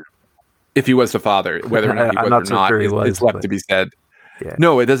father, if he was the father, whether or not he was or not, sure it's left to be said. Yeah.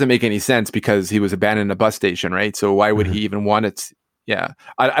 No, it doesn't make any sense because he was abandoned in a bus station, right? So why would he even want it? Yeah,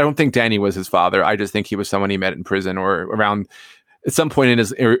 I don't think Danny was his father. I just think he was someone he met in prison or around at some point in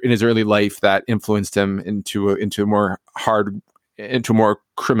his early life that influenced him into a more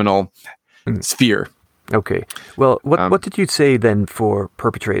criminal sphere. Okay. Well, what did you say then for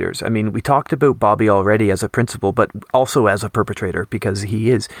perpetrators? I mean, we talked about Bobby already as a principal, but also as a perpetrator because he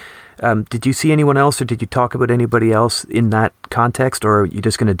is. Did you see anyone else, or did you talk about anybody else in that context, or are you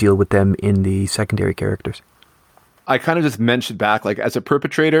just going to deal with them in the secondary characters? I kind of just mentioned back, like as a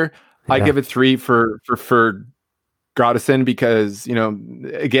perpetrator, I give it 3 for Gotteson because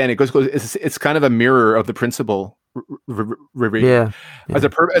again it's kind of a mirror of the principal. As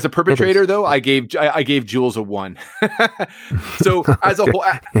a perpetrator though, I gave Jules a 1. So as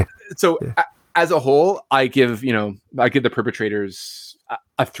a whole, I give the perpetrators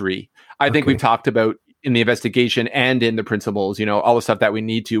a 3. I think we've talked about in the investigation and in the principles, all the stuff that we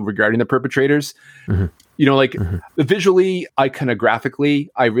need to regarding the perpetrators. Visually, iconographically,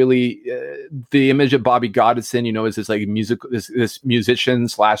 I really the image of Bobby Gotteson, is this like this musician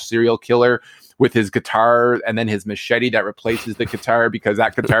 / serial killer with his guitar and then his machete that replaces the guitar because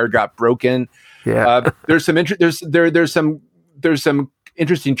that guitar got broken. Yeah, there's some there's some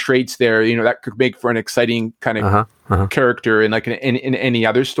interesting traits there, that could make for an exciting kind of character in in any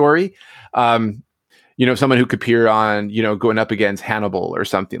other story. Someone who could appear on, going up against Hannibal or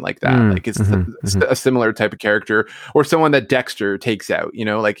something like that. Like it's a similar type of character, or someone that Dexter takes out,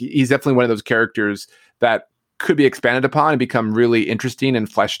 like he's definitely one of those characters that could be expanded upon and become really interesting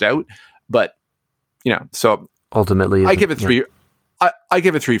and fleshed out. But, so ultimately I give it 3. I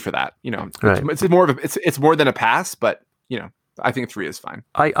give it 3 for that. It's more of it's more than a pass, but I think 3 is fine.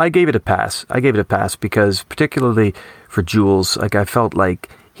 I gave it a pass. Because particularly for Jules, like I felt like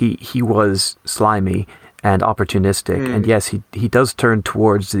he was slimy and opportunistic, and yes, he does turn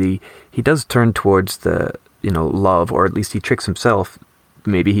towards the love, or at least he tricks himself.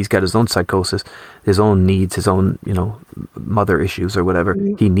 Maybe he's got his own psychosis, his own needs, his own mother issues or whatever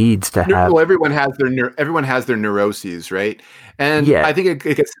he needs to have. Well, everyone has their neuroses, right? And I think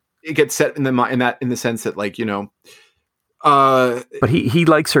it gets set in the sense that but he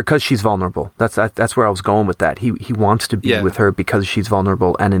likes her because she's vulnerable. That's where I was going with that. He wants to be with her because she's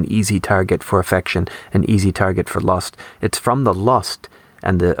vulnerable and an easy target for affection, an easy target for lust. It's from the lust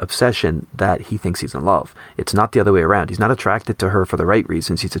and the obsession that he thinks he's in love. It's not the other way around. He's not attracted to her for the right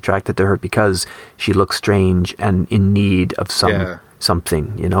reasons. He's attracted to her because she looks strange and in need of something.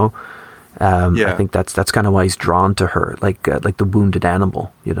 I think that's kind of why he's drawn to her, like the wounded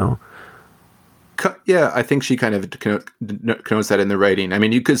animal. I think she kind of connotes that in the writing. I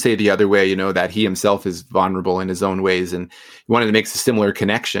mean, you could say the other way, that he himself is vulnerable in his own ways, and he wanted to make a similar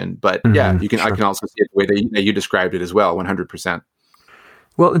connection. But I can also see it the way that you described it as well, 100%.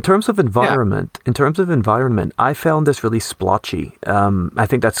 Well, in terms of environment, I found this really splotchy. I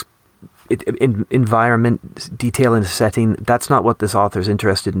think that's in environment, detail in setting. That's not what this author's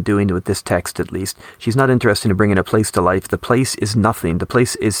interested in doing with this text, at least. She's not interested in bringing a place to life. The place is nothing. The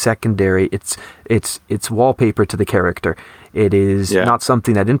place is secondary. It's wallpaper to the character. It is not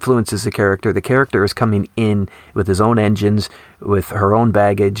something that influences the character. The character is coming in with his own engines, with her own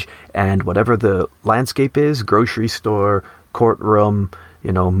baggage, and whatever the landscape is, grocery store, courtroom,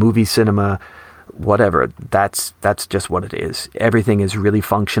 movie cinema, whatever, that's just what it is. Everything is really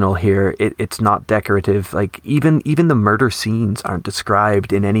functional here. It's not decorative. Like even the murder scenes aren't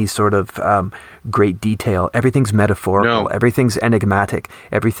described in any sort of great detail. Everything's metaphorical. No. Everything's enigmatic.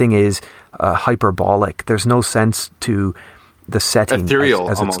 Everything is hyperbolic. There's no sense to the setting ethereal,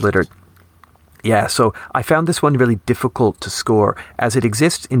 as it's littered. Yeah, so I found this one really difficult to score. As it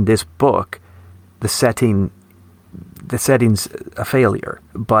exists in this book, the setting's a failure,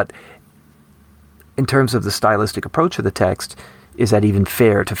 but in terms of the stylistic approach of the text, is that even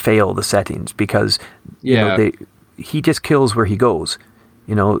fair to fail the settings? Because he just kills where he goes.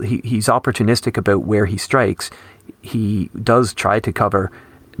 He's opportunistic about where he strikes. He does try to cover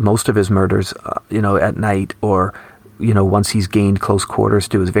most of his murders, at night or once he's gained close quarters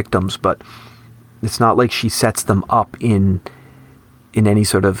to his victims. But it's not like she sets them up in any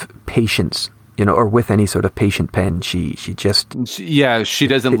sort of patience. Or with any sort of patient pen. She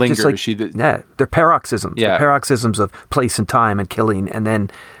doesn't linger. They're paroxysms. Yeah. They're paroxysms of place and time and killing, and then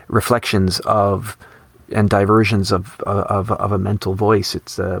reflections of and diversions of a mental voice.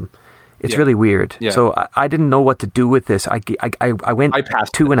 It's really weird. Yeah. So I didn't know what to do with this. I went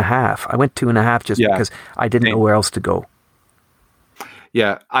 2.5. I went 2.5 just because I didn't know where else to go.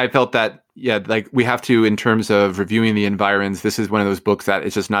 Yeah, I felt that, like we have to, in terms of reviewing the environs, this is one of those books that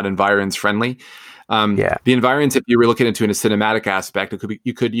it's just not environs friendly. The environs, if you were looking into in a cinematic aspect,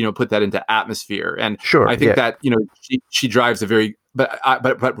 you could put that into atmosphere. And I think that, she drives a very,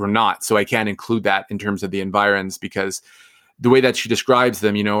 but we're not. So I can't include that in terms of the environs because the way that she describes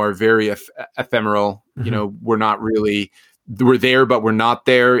them, are very ephemeral. Mm-hmm. We're not really, we're there, but we're not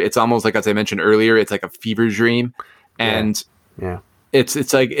there. It's almost like, as I mentioned earlier, it's like a fever dream. And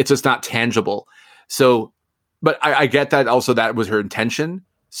it's like, it's just not tangible. So, but I get that also that was her intention.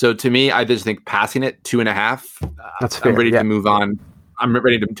 So to me, I just think passing it 2.5, that's fair. I'm ready to move on. I'm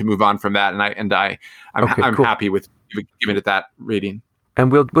ready to move on from that. I'm cool. Happy with giving it that rating. And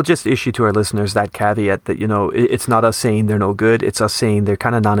we'll just issue to our listeners that caveat that, it's not us saying they're no good. It's us saying they're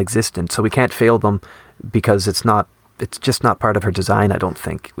kind of non-existent. So we can't fail them because it's just not part of her design, I don't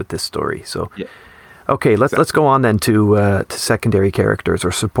think, with this story. So, okay, let's go on then to secondary characters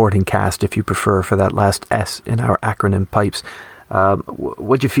or supporting cast, if you prefer, for that last S in our acronym pipes.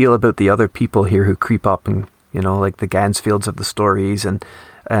 What'd you feel about the other people here who creep up and, like the Gansfields of the stories? And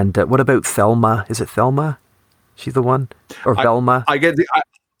what about Thelma? Is it Thelma? She's the one? Or Velma?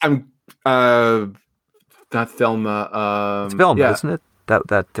 I'm not Thelma. It's Velma, isn't it?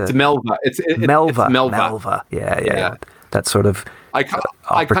 It's Melva. It's Melva. Melva. Yeah. That sort of I kind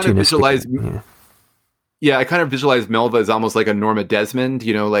of visualize. Yeah, I kind of visualize Melva as almost like a Norma Desmond,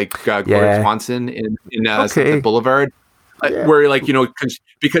 like Gloria Swanson in Sunset Boulevard, where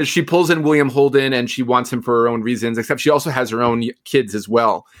because she pulls in William Holden and she wants him for her own reasons, except she also has her own kids as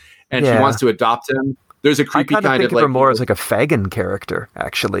well, and she wants to adopt him. There's a creepy kind of think of her more as like a Fagin character,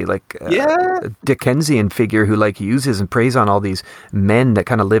 actually, like a Dickensian figure who uses and preys on all these men that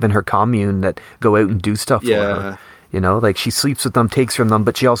kind of live in her commune that go out and do stuff for her. She sleeps with them, takes from them,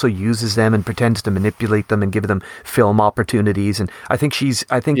 but she also uses them and pretends to manipulate them and give them film opportunities. And I think she is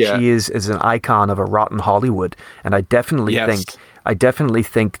an icon of a rotten Hollywood. And I definitely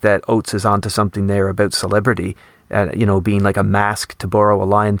think that Oates is onto something there about celebrity. Being like a mask, to borrow a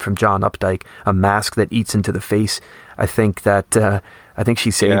line from John Updike, a mask that eats into the face. I think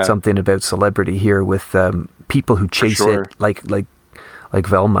she's saying something about celebrity here with people who chase it, like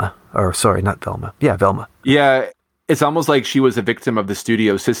Velma, or sorry, not Velma. Yeah, Velma. Yeah, it's almost like she was a victim of the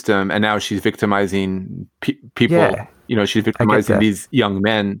studio system, and now she's victimizing people. Yeah. She's victimizing these young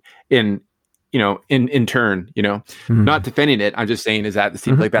men in turn, not defending it. I'm just saying is that it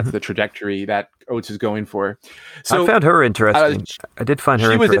seems like that's the trajectory that Oates is going for. So I found her interesting. I did find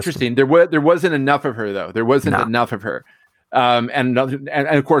her interesting. She was interesting. There wasn't enough of her, though. There wasn't enough of her. And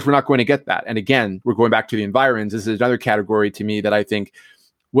of course, we're not going to get that. And again, we're going back to the environs. This is another category to me that I think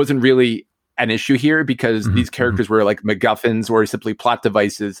wasn't really an issue here because these characters were like MacGuffins or simply plot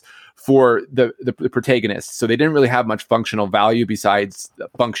devices for the protagonist. So they didn't really have much functional value besides the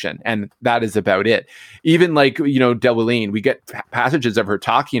function. And that is about it. Even like, Deweline, we get passages of her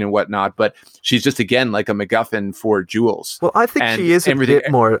talking and whatnot, but she's just, again, like a MacGuffin for Jules. Well, I think she is a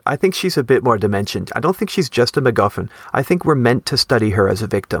bit more, I think she's a bit more dimensioned. I don't think she's just a MacGuffin. I think we're meant to study her as a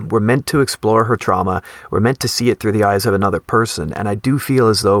victim. We're meant to explore her trauma. We're meant to see it through the eyes of another person. And I do feel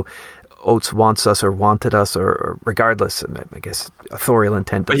as though Oates wants us or wanted us, or regardless, I guess authorial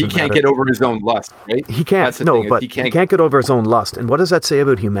intent doesn't But he can't matter. get over his own lust, right? He can't. No, but he can't get over his own lust. And what does that say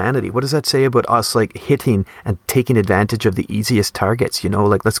about humanity? What does that say about us, like, hitting and taking advantage of the easiest targets?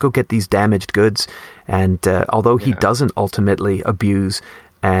 Like, let's go get these damaged goods. And although he doesn't ultimately abuse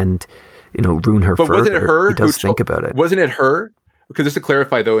and ruin her further, wasn't it her he does think about it. Wasn't it her? Because just to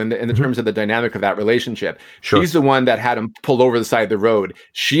clarify, though, in the terms of the dynamic of that relationship, she's the one that had him pulled over the side of the road.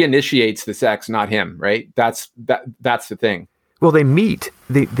 She initiates the sex, not him, right? That's the thing. Well, they meet.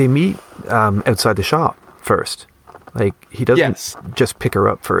 They meet outside the shop first. Like, he doesn't just pick her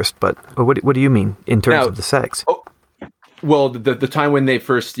up first. But what do you mean in terms of the sex? Oh, well, the time when they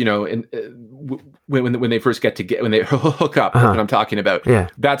first, when they first when they hook up, what I'm talking about. Yeah,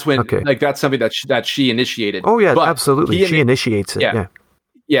 that's when, like, that's something that she initiated. Oh yeah, absolutely. She initiates it.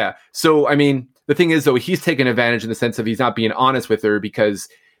 Yeah. So I mean, the thing is, though, he's taken advantage in the sense of he's not being honest with her because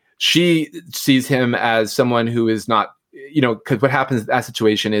she sees him as someone who is not, because what happens in that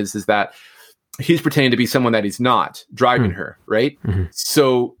situation is that he's pretending to be someone that he's not, driving her, right? Mm-hmm.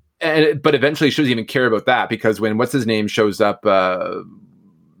 So. But eventually she doesn't even care about that because when what's his name shows up,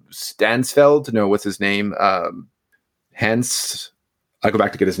 Stansfeld? No, what's his name? Hans. I'll go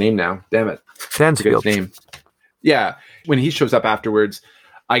back to get his name now. Damn it. Stansfeld. His name. Yeah. When he shows up afterwards,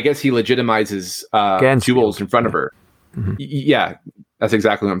 I guess he legitimizes Jules in front of her. Mm-hmm. Yeah. That's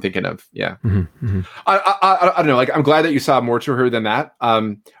exactly what I'm thinking of. Yeah. Mm-hmm. Mm-hmm. I don't know. Like, I'm glad that you saw more to her than that.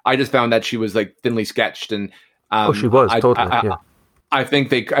 I just found that she was, like, thinly sketched and she was totally. I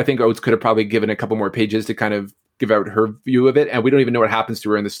think Oates could have probably given a couple more pages to kind of give out her view of it, and we don't even know what happens to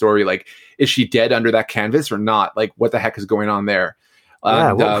her in the story. Like, is she dead under that canvas or not? Like, what the heck is going on there?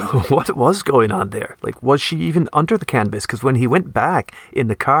 What was going on there? Like, was she even under the canvas? Because when he went back in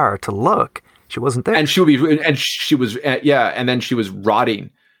the car to look, she wasn't there, and she was and then she was rotting,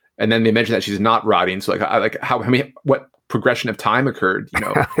 and then they mentioned that she's not rotting. So what progression of time occurred?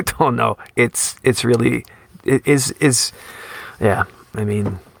 I don't know. It's really it is. Yeah, I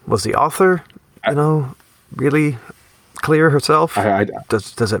mean, was the author, really clear herself?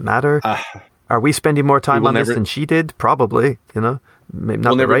 Does it matter? Are we spending more time on this than she did? Probably, Maybe not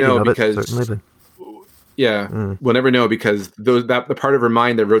we'll never know because, certainly. We'll never know because the part of her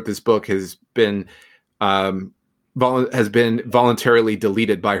mind that wrote this book has been voluntarily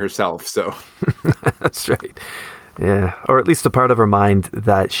deleted by herself. So that's right. Yeah, or at least the part of her mind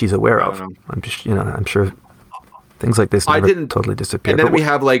that she's aware of. I'm sure. Things like this never totally disappear. And then we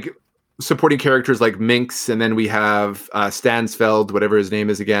have, like, supporting characters like Minx, and then we have Stansfeld, whatever his name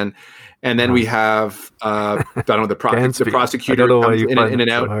is again. And then we have, I don't know, the prosecutor comes in and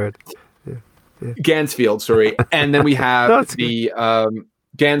out. So yeah. Gansfield, sorry. And then we have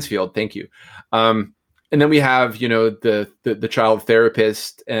Gansfield, thank you. And then we have, the child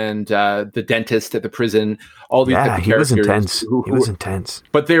therapist and the dentist at the prison. All these different characters. He was intense.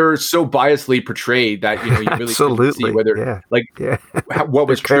 But they're so biasly portrayed that you really couldn't see whether what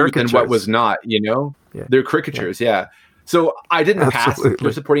was truth and what was not. They're caricatures. Yeah. So I didn't pass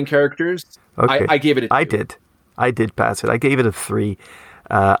the supporting characters. Okay. I gave it a 2. I did pass it. I gave it a 3.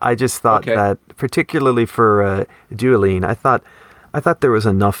 I just thought that, particularly for Deweline, I thought there was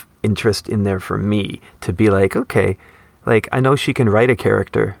enough interest in there for me to be like, okay, like, I know she can write a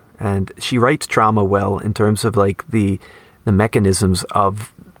character, and she writes trauma well in terms of, like, the mechanisms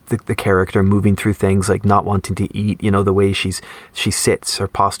of the character moving through things like not wanting to eat, the way she sits, her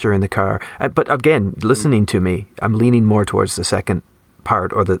posture in the car. But again, listening to me, I'm leaning more towards the second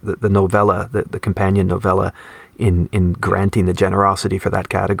part, or the novella, the companion novella, in granting the generosity for that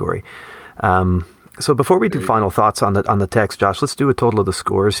category. So before we do final thoughts on the text, Josh, let's do a total of the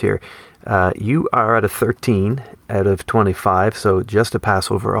scores here. You are at a 13 out of 25, so just a pass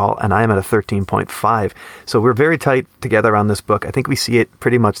overall, and I am at a 13.5. So we're very tight together on this book. I think we see it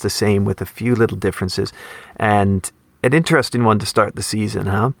pretty much the same with a few little differences. And an interesting one to start the season,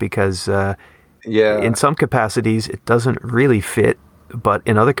 huh? Because in some capacities, it doesn't really fit, but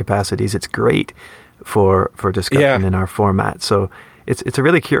in other capacities, it's great for discussion in our format. So it's a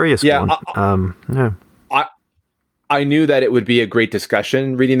really curious one. I knew that it would be a great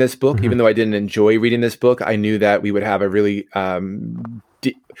discussion reading this book, even though I didn't enjoy reading this book. I knew that we would have a really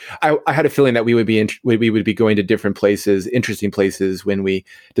I had a feeling that we would be going to different places, interesting places when we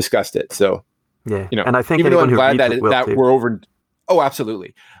discussed it. So yeah, and I think even though I'm glad that we're over. Oh,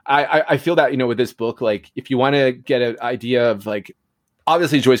 absolutely. I feel that, with this book, like if you want to get an idea of like,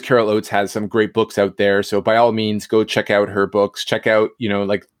 obviously Joyce Carol Oates has some great books out there. So by all means, go check out her books, check out,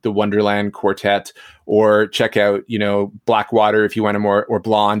 like the Wonderland Quartet, or check out, Blackwater if you want or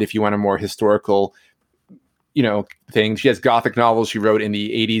Blonde if you want a more historical, thing. She has Gothic novels she wrote in the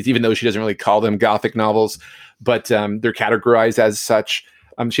 80s, even though she doesn't really call them Gothic novels, but they're categorized as such.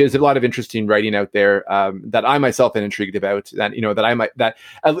 She has a lot of interesting writing out there that I myself am intrigued about.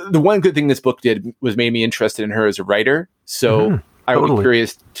 The one good thing this book did was made me interested in her as a writer. So I would be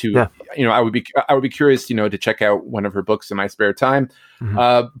curious to, I would be curious, to check out one of her books in my spare time.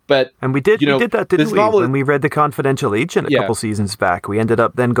 And we did that, didn't we? When we read The Confidential Agent a couple seasons back, we ended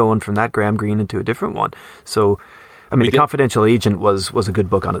up then going from that Graham Greene into a different one. So, The Confidential Agent was a good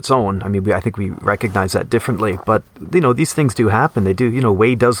book on its own. I think we recognize that differently, but these things do happen. They do,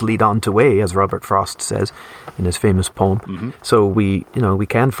 way does lead on to way, as Robert Frost says in his famous poem. Mm-hmm. So we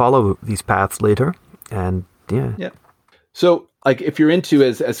can follow these paths later, and yeah. So, like, if you're into,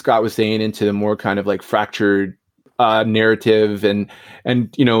 as Scott was saying, into the more kind of like fractured narrative and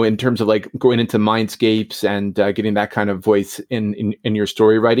in terms of like going into mindscapes and getting that kind of voice in your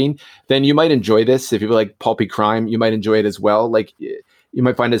story writing, then you might enjoy this. If you like pulpy crime, you might enjoy it as well. Like, you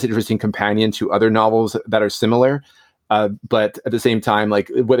might find this an interesting companion to other novels that are similar. But at the same time, like,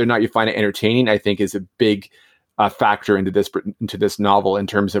 whether or not you find it entertaining, I think is a big factor into this novel in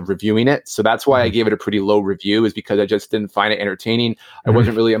terms of reviewing it. So that's why I gave it a pretty low review, is because I just didn't find it entertaining. I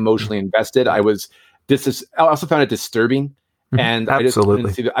wasn't really emotionally invested. I also found it disturbing, and absolutely. I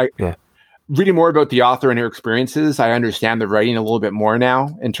just didn't see reading more about the author and her experiences, I understand the writing a little bit more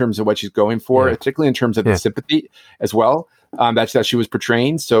now in terms of what she's going for, particularly in terms of the sympathy as well that she was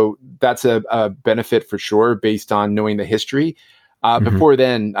portraying. So that's a benefit for sure, based on knowing the history. Before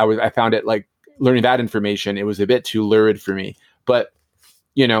then, I found it like learning that information, it was a bit too lurid for me. But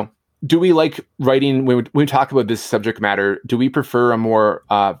do we like writing when we talk about this subject matter? Do we prefer a more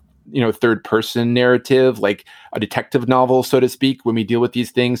third person narrative, like a detective novel, so to speak, when we deal with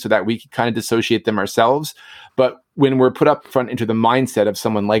these things, so that we can kind of dissociate them ourselves? But when we're put up front into the mindset of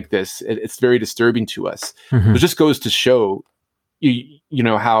someone like this, it's very disturbing to us. It just goes to show,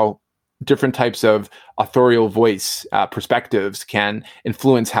 how different types of authorial voice perspectives can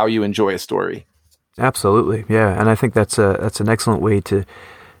influence how you enjoy a story. Absolutely, yeah, and I think that's an excellent way to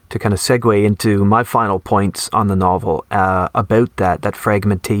kind of segue into my final points on the novel about that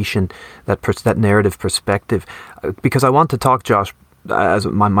fragmentation, that narrative perspective, because I want to talk, Josh, as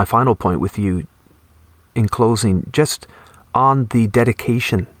my final point with you in closing, just on the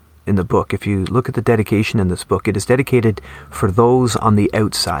dedication in the book. If you look at the dedication in this book, it is dedicated for those on the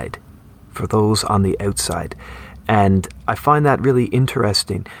outside, and I find that really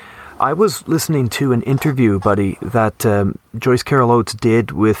interesting. I was listening to an interview, buddy, that Joyce Carol Oates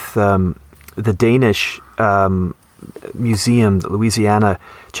did with the Danish museum. The Louisiana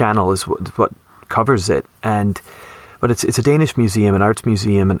Channel is what covers it, but it's a Danish museum, an arts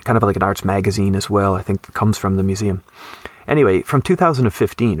museum, and kind of like an arts magazine as well. I think it comes from the museum. Anyway, from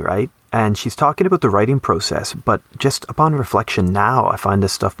 2015, right? And she's talking about the writing process, but just upon reflection now, I find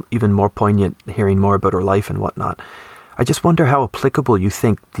this stuff even more poignant, hearing more about her life and whatnot. I just wonder how applicable you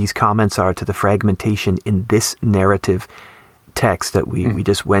think these comments are to the fragmentation in this narrative text that we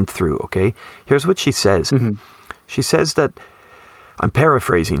just went through, okay? Here's what she says. She says that, I'm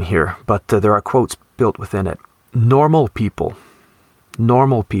paraphrasing here, but there are quotes built within it. Normal people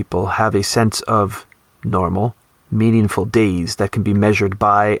have a sense of normal, meaningful days that can be measured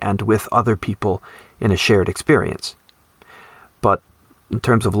by and with other people in a shared experience. But in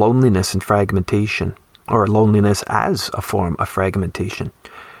terms of loneliness and fragmentation, or loneliness as a form of fragmentation.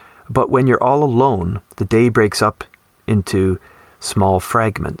 But when you're all alone, the day breaks up into small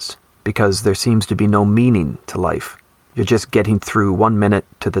fragments because there seems to be no meaning to life. You're just getting through 1 minute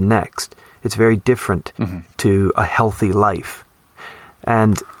to the next. It's very different to a healthy life.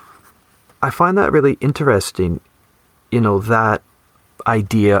 And I find that really interesting, that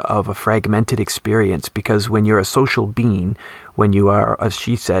idea of a fragmented experience, because when you're a social being, when you are, as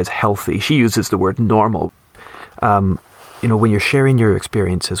she says, healthy, she uses the word normal, when you're sharing your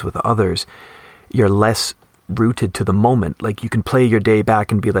experiences with others, you're less rooted to the moment. Like, you can play your day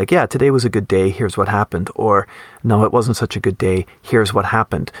back and be like, yeah, today was a good day, here's what happened, or no, it wasn't such a good day, here's what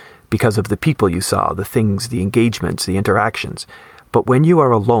happened, because of the people you saw, the things, the engagements, the interactions. But when you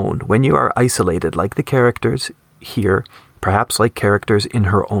are alone, when you are isolated, like the characters here, perhaps like characters in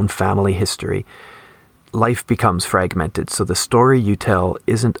her own family history, life becomes fragmented. So the story you tell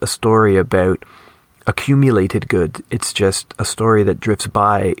isn't a story about accumulated good. It's just a story that drifts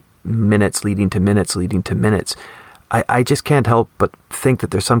by, minutes leading to minutes leading to minutes. I just can't help but think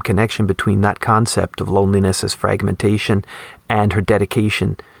that there's some connection between that concept of loneliness as fragmentation and her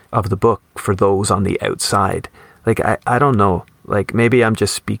dedication of the book for those on the outside. Like, I don't know. Like, maybe I'm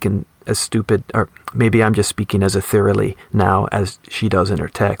just speaking as stupid, or maybe I'm just speaking as ethereally now as she does in her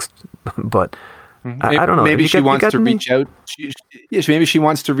text. But I don't know. Maybe she wants to reach out. Maybe she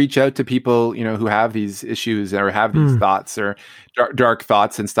wants to reach out to people, who have these issues or have these thoughts or dark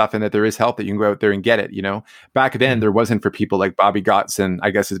thoughts and stuff, and that there is help, that you can go out there and get it. Back then there wasn't for people like Bobby Gotteson, I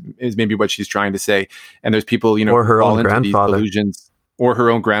guess is maybe what she's trying to say. And there's people, or her own these grandfather, delusions, or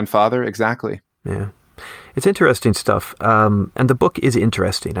her own grandfather. Exactly. Yeah. It's interesting stuff. And the book is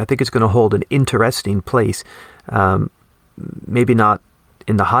interesting. I think it's going to hold an interesting place. Maybe not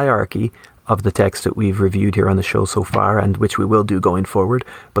in the hierarchy of the text that we've reviewed here on the show so far, and which we will do going forward,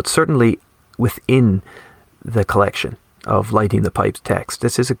 but certainly within the collection of Lighting the Pipes text.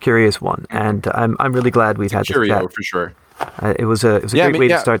 This is a curious one, and I'm really glad we've had this chat. For sure. It was a great way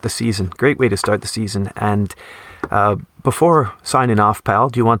to start the season. Great way to start the season. And before signing off, pal,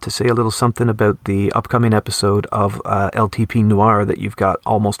 do you want to say a little something about the upcoming episode of LTP Noir that you've got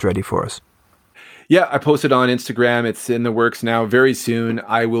almost ready for us? Yeah, I posted on Instagram. It's in the works now. Very soon,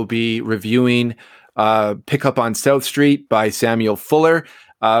 I will be reviewing Pick Up on South Street by Samuel Fuller.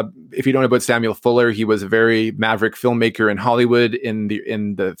 If you don't know about Samuel Fuller, he was a very maverick filmmaker in Hollywood in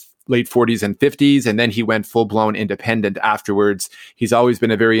the late 40s and 50s, and then he went full-blown independent afterwards. He's always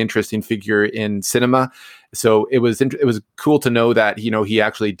been a very interesting figure in cinema. So it was cool to know that he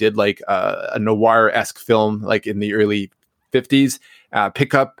actually did like a noir-esque film like in the early 50s.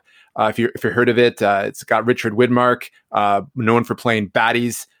 Pick Up. If you heard of it, it's got Richard Widmark, known for playing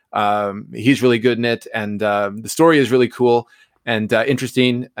baddies. He's really good in it, and the story is really cool and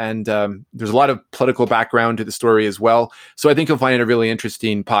interesting. And there's a lot of political background to the story as well. So I think you'll find it a really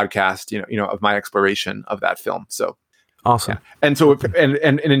interesting podcast, of my exploration of that film. So awesome. Yeah. And so, and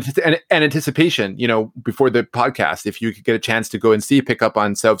anticipation, before the podcast, if you could get a chance to go and see Pick Up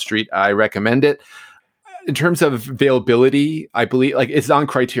on South Street, I recommend it. In terms of availability, I believe it's on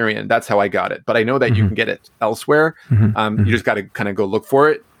Criterion. That's how I got it. But I know that you can get it elsewhere. You just got to kind of go look for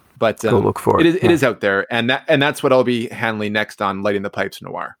it. But go look for it. It is out there, and that's what I'll be handling next on Lighting the Pipes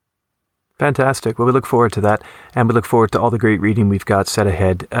Noir. Fantastic. Well, we look forward to that, and we look forward to all the great reading we've got set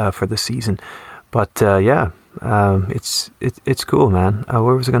ahead for the season. But it's cool, man.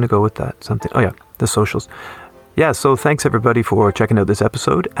 Where was I going to go with that? Something. Oh yeah, the socials. Yeah, so thanks everybody for checking out this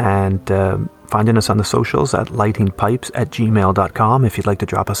episode and finding us on the socials at lightingpipes@gmail.com if you'd like to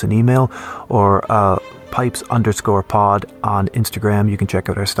drop us an email, or pipes_pod on Instagram. You can check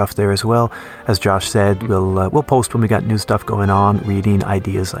out our stuff there as well. As Josh said, we'll post when we got new stuff going on, reading,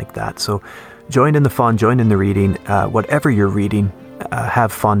 ideas like that. So join in the fun, join in the reading. Whatever you're reading,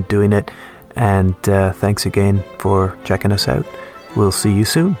 have fun doing it. And thanks again for checking us out. We'll see you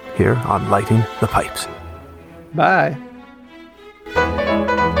soon here on Lighting the Pipes. Bye.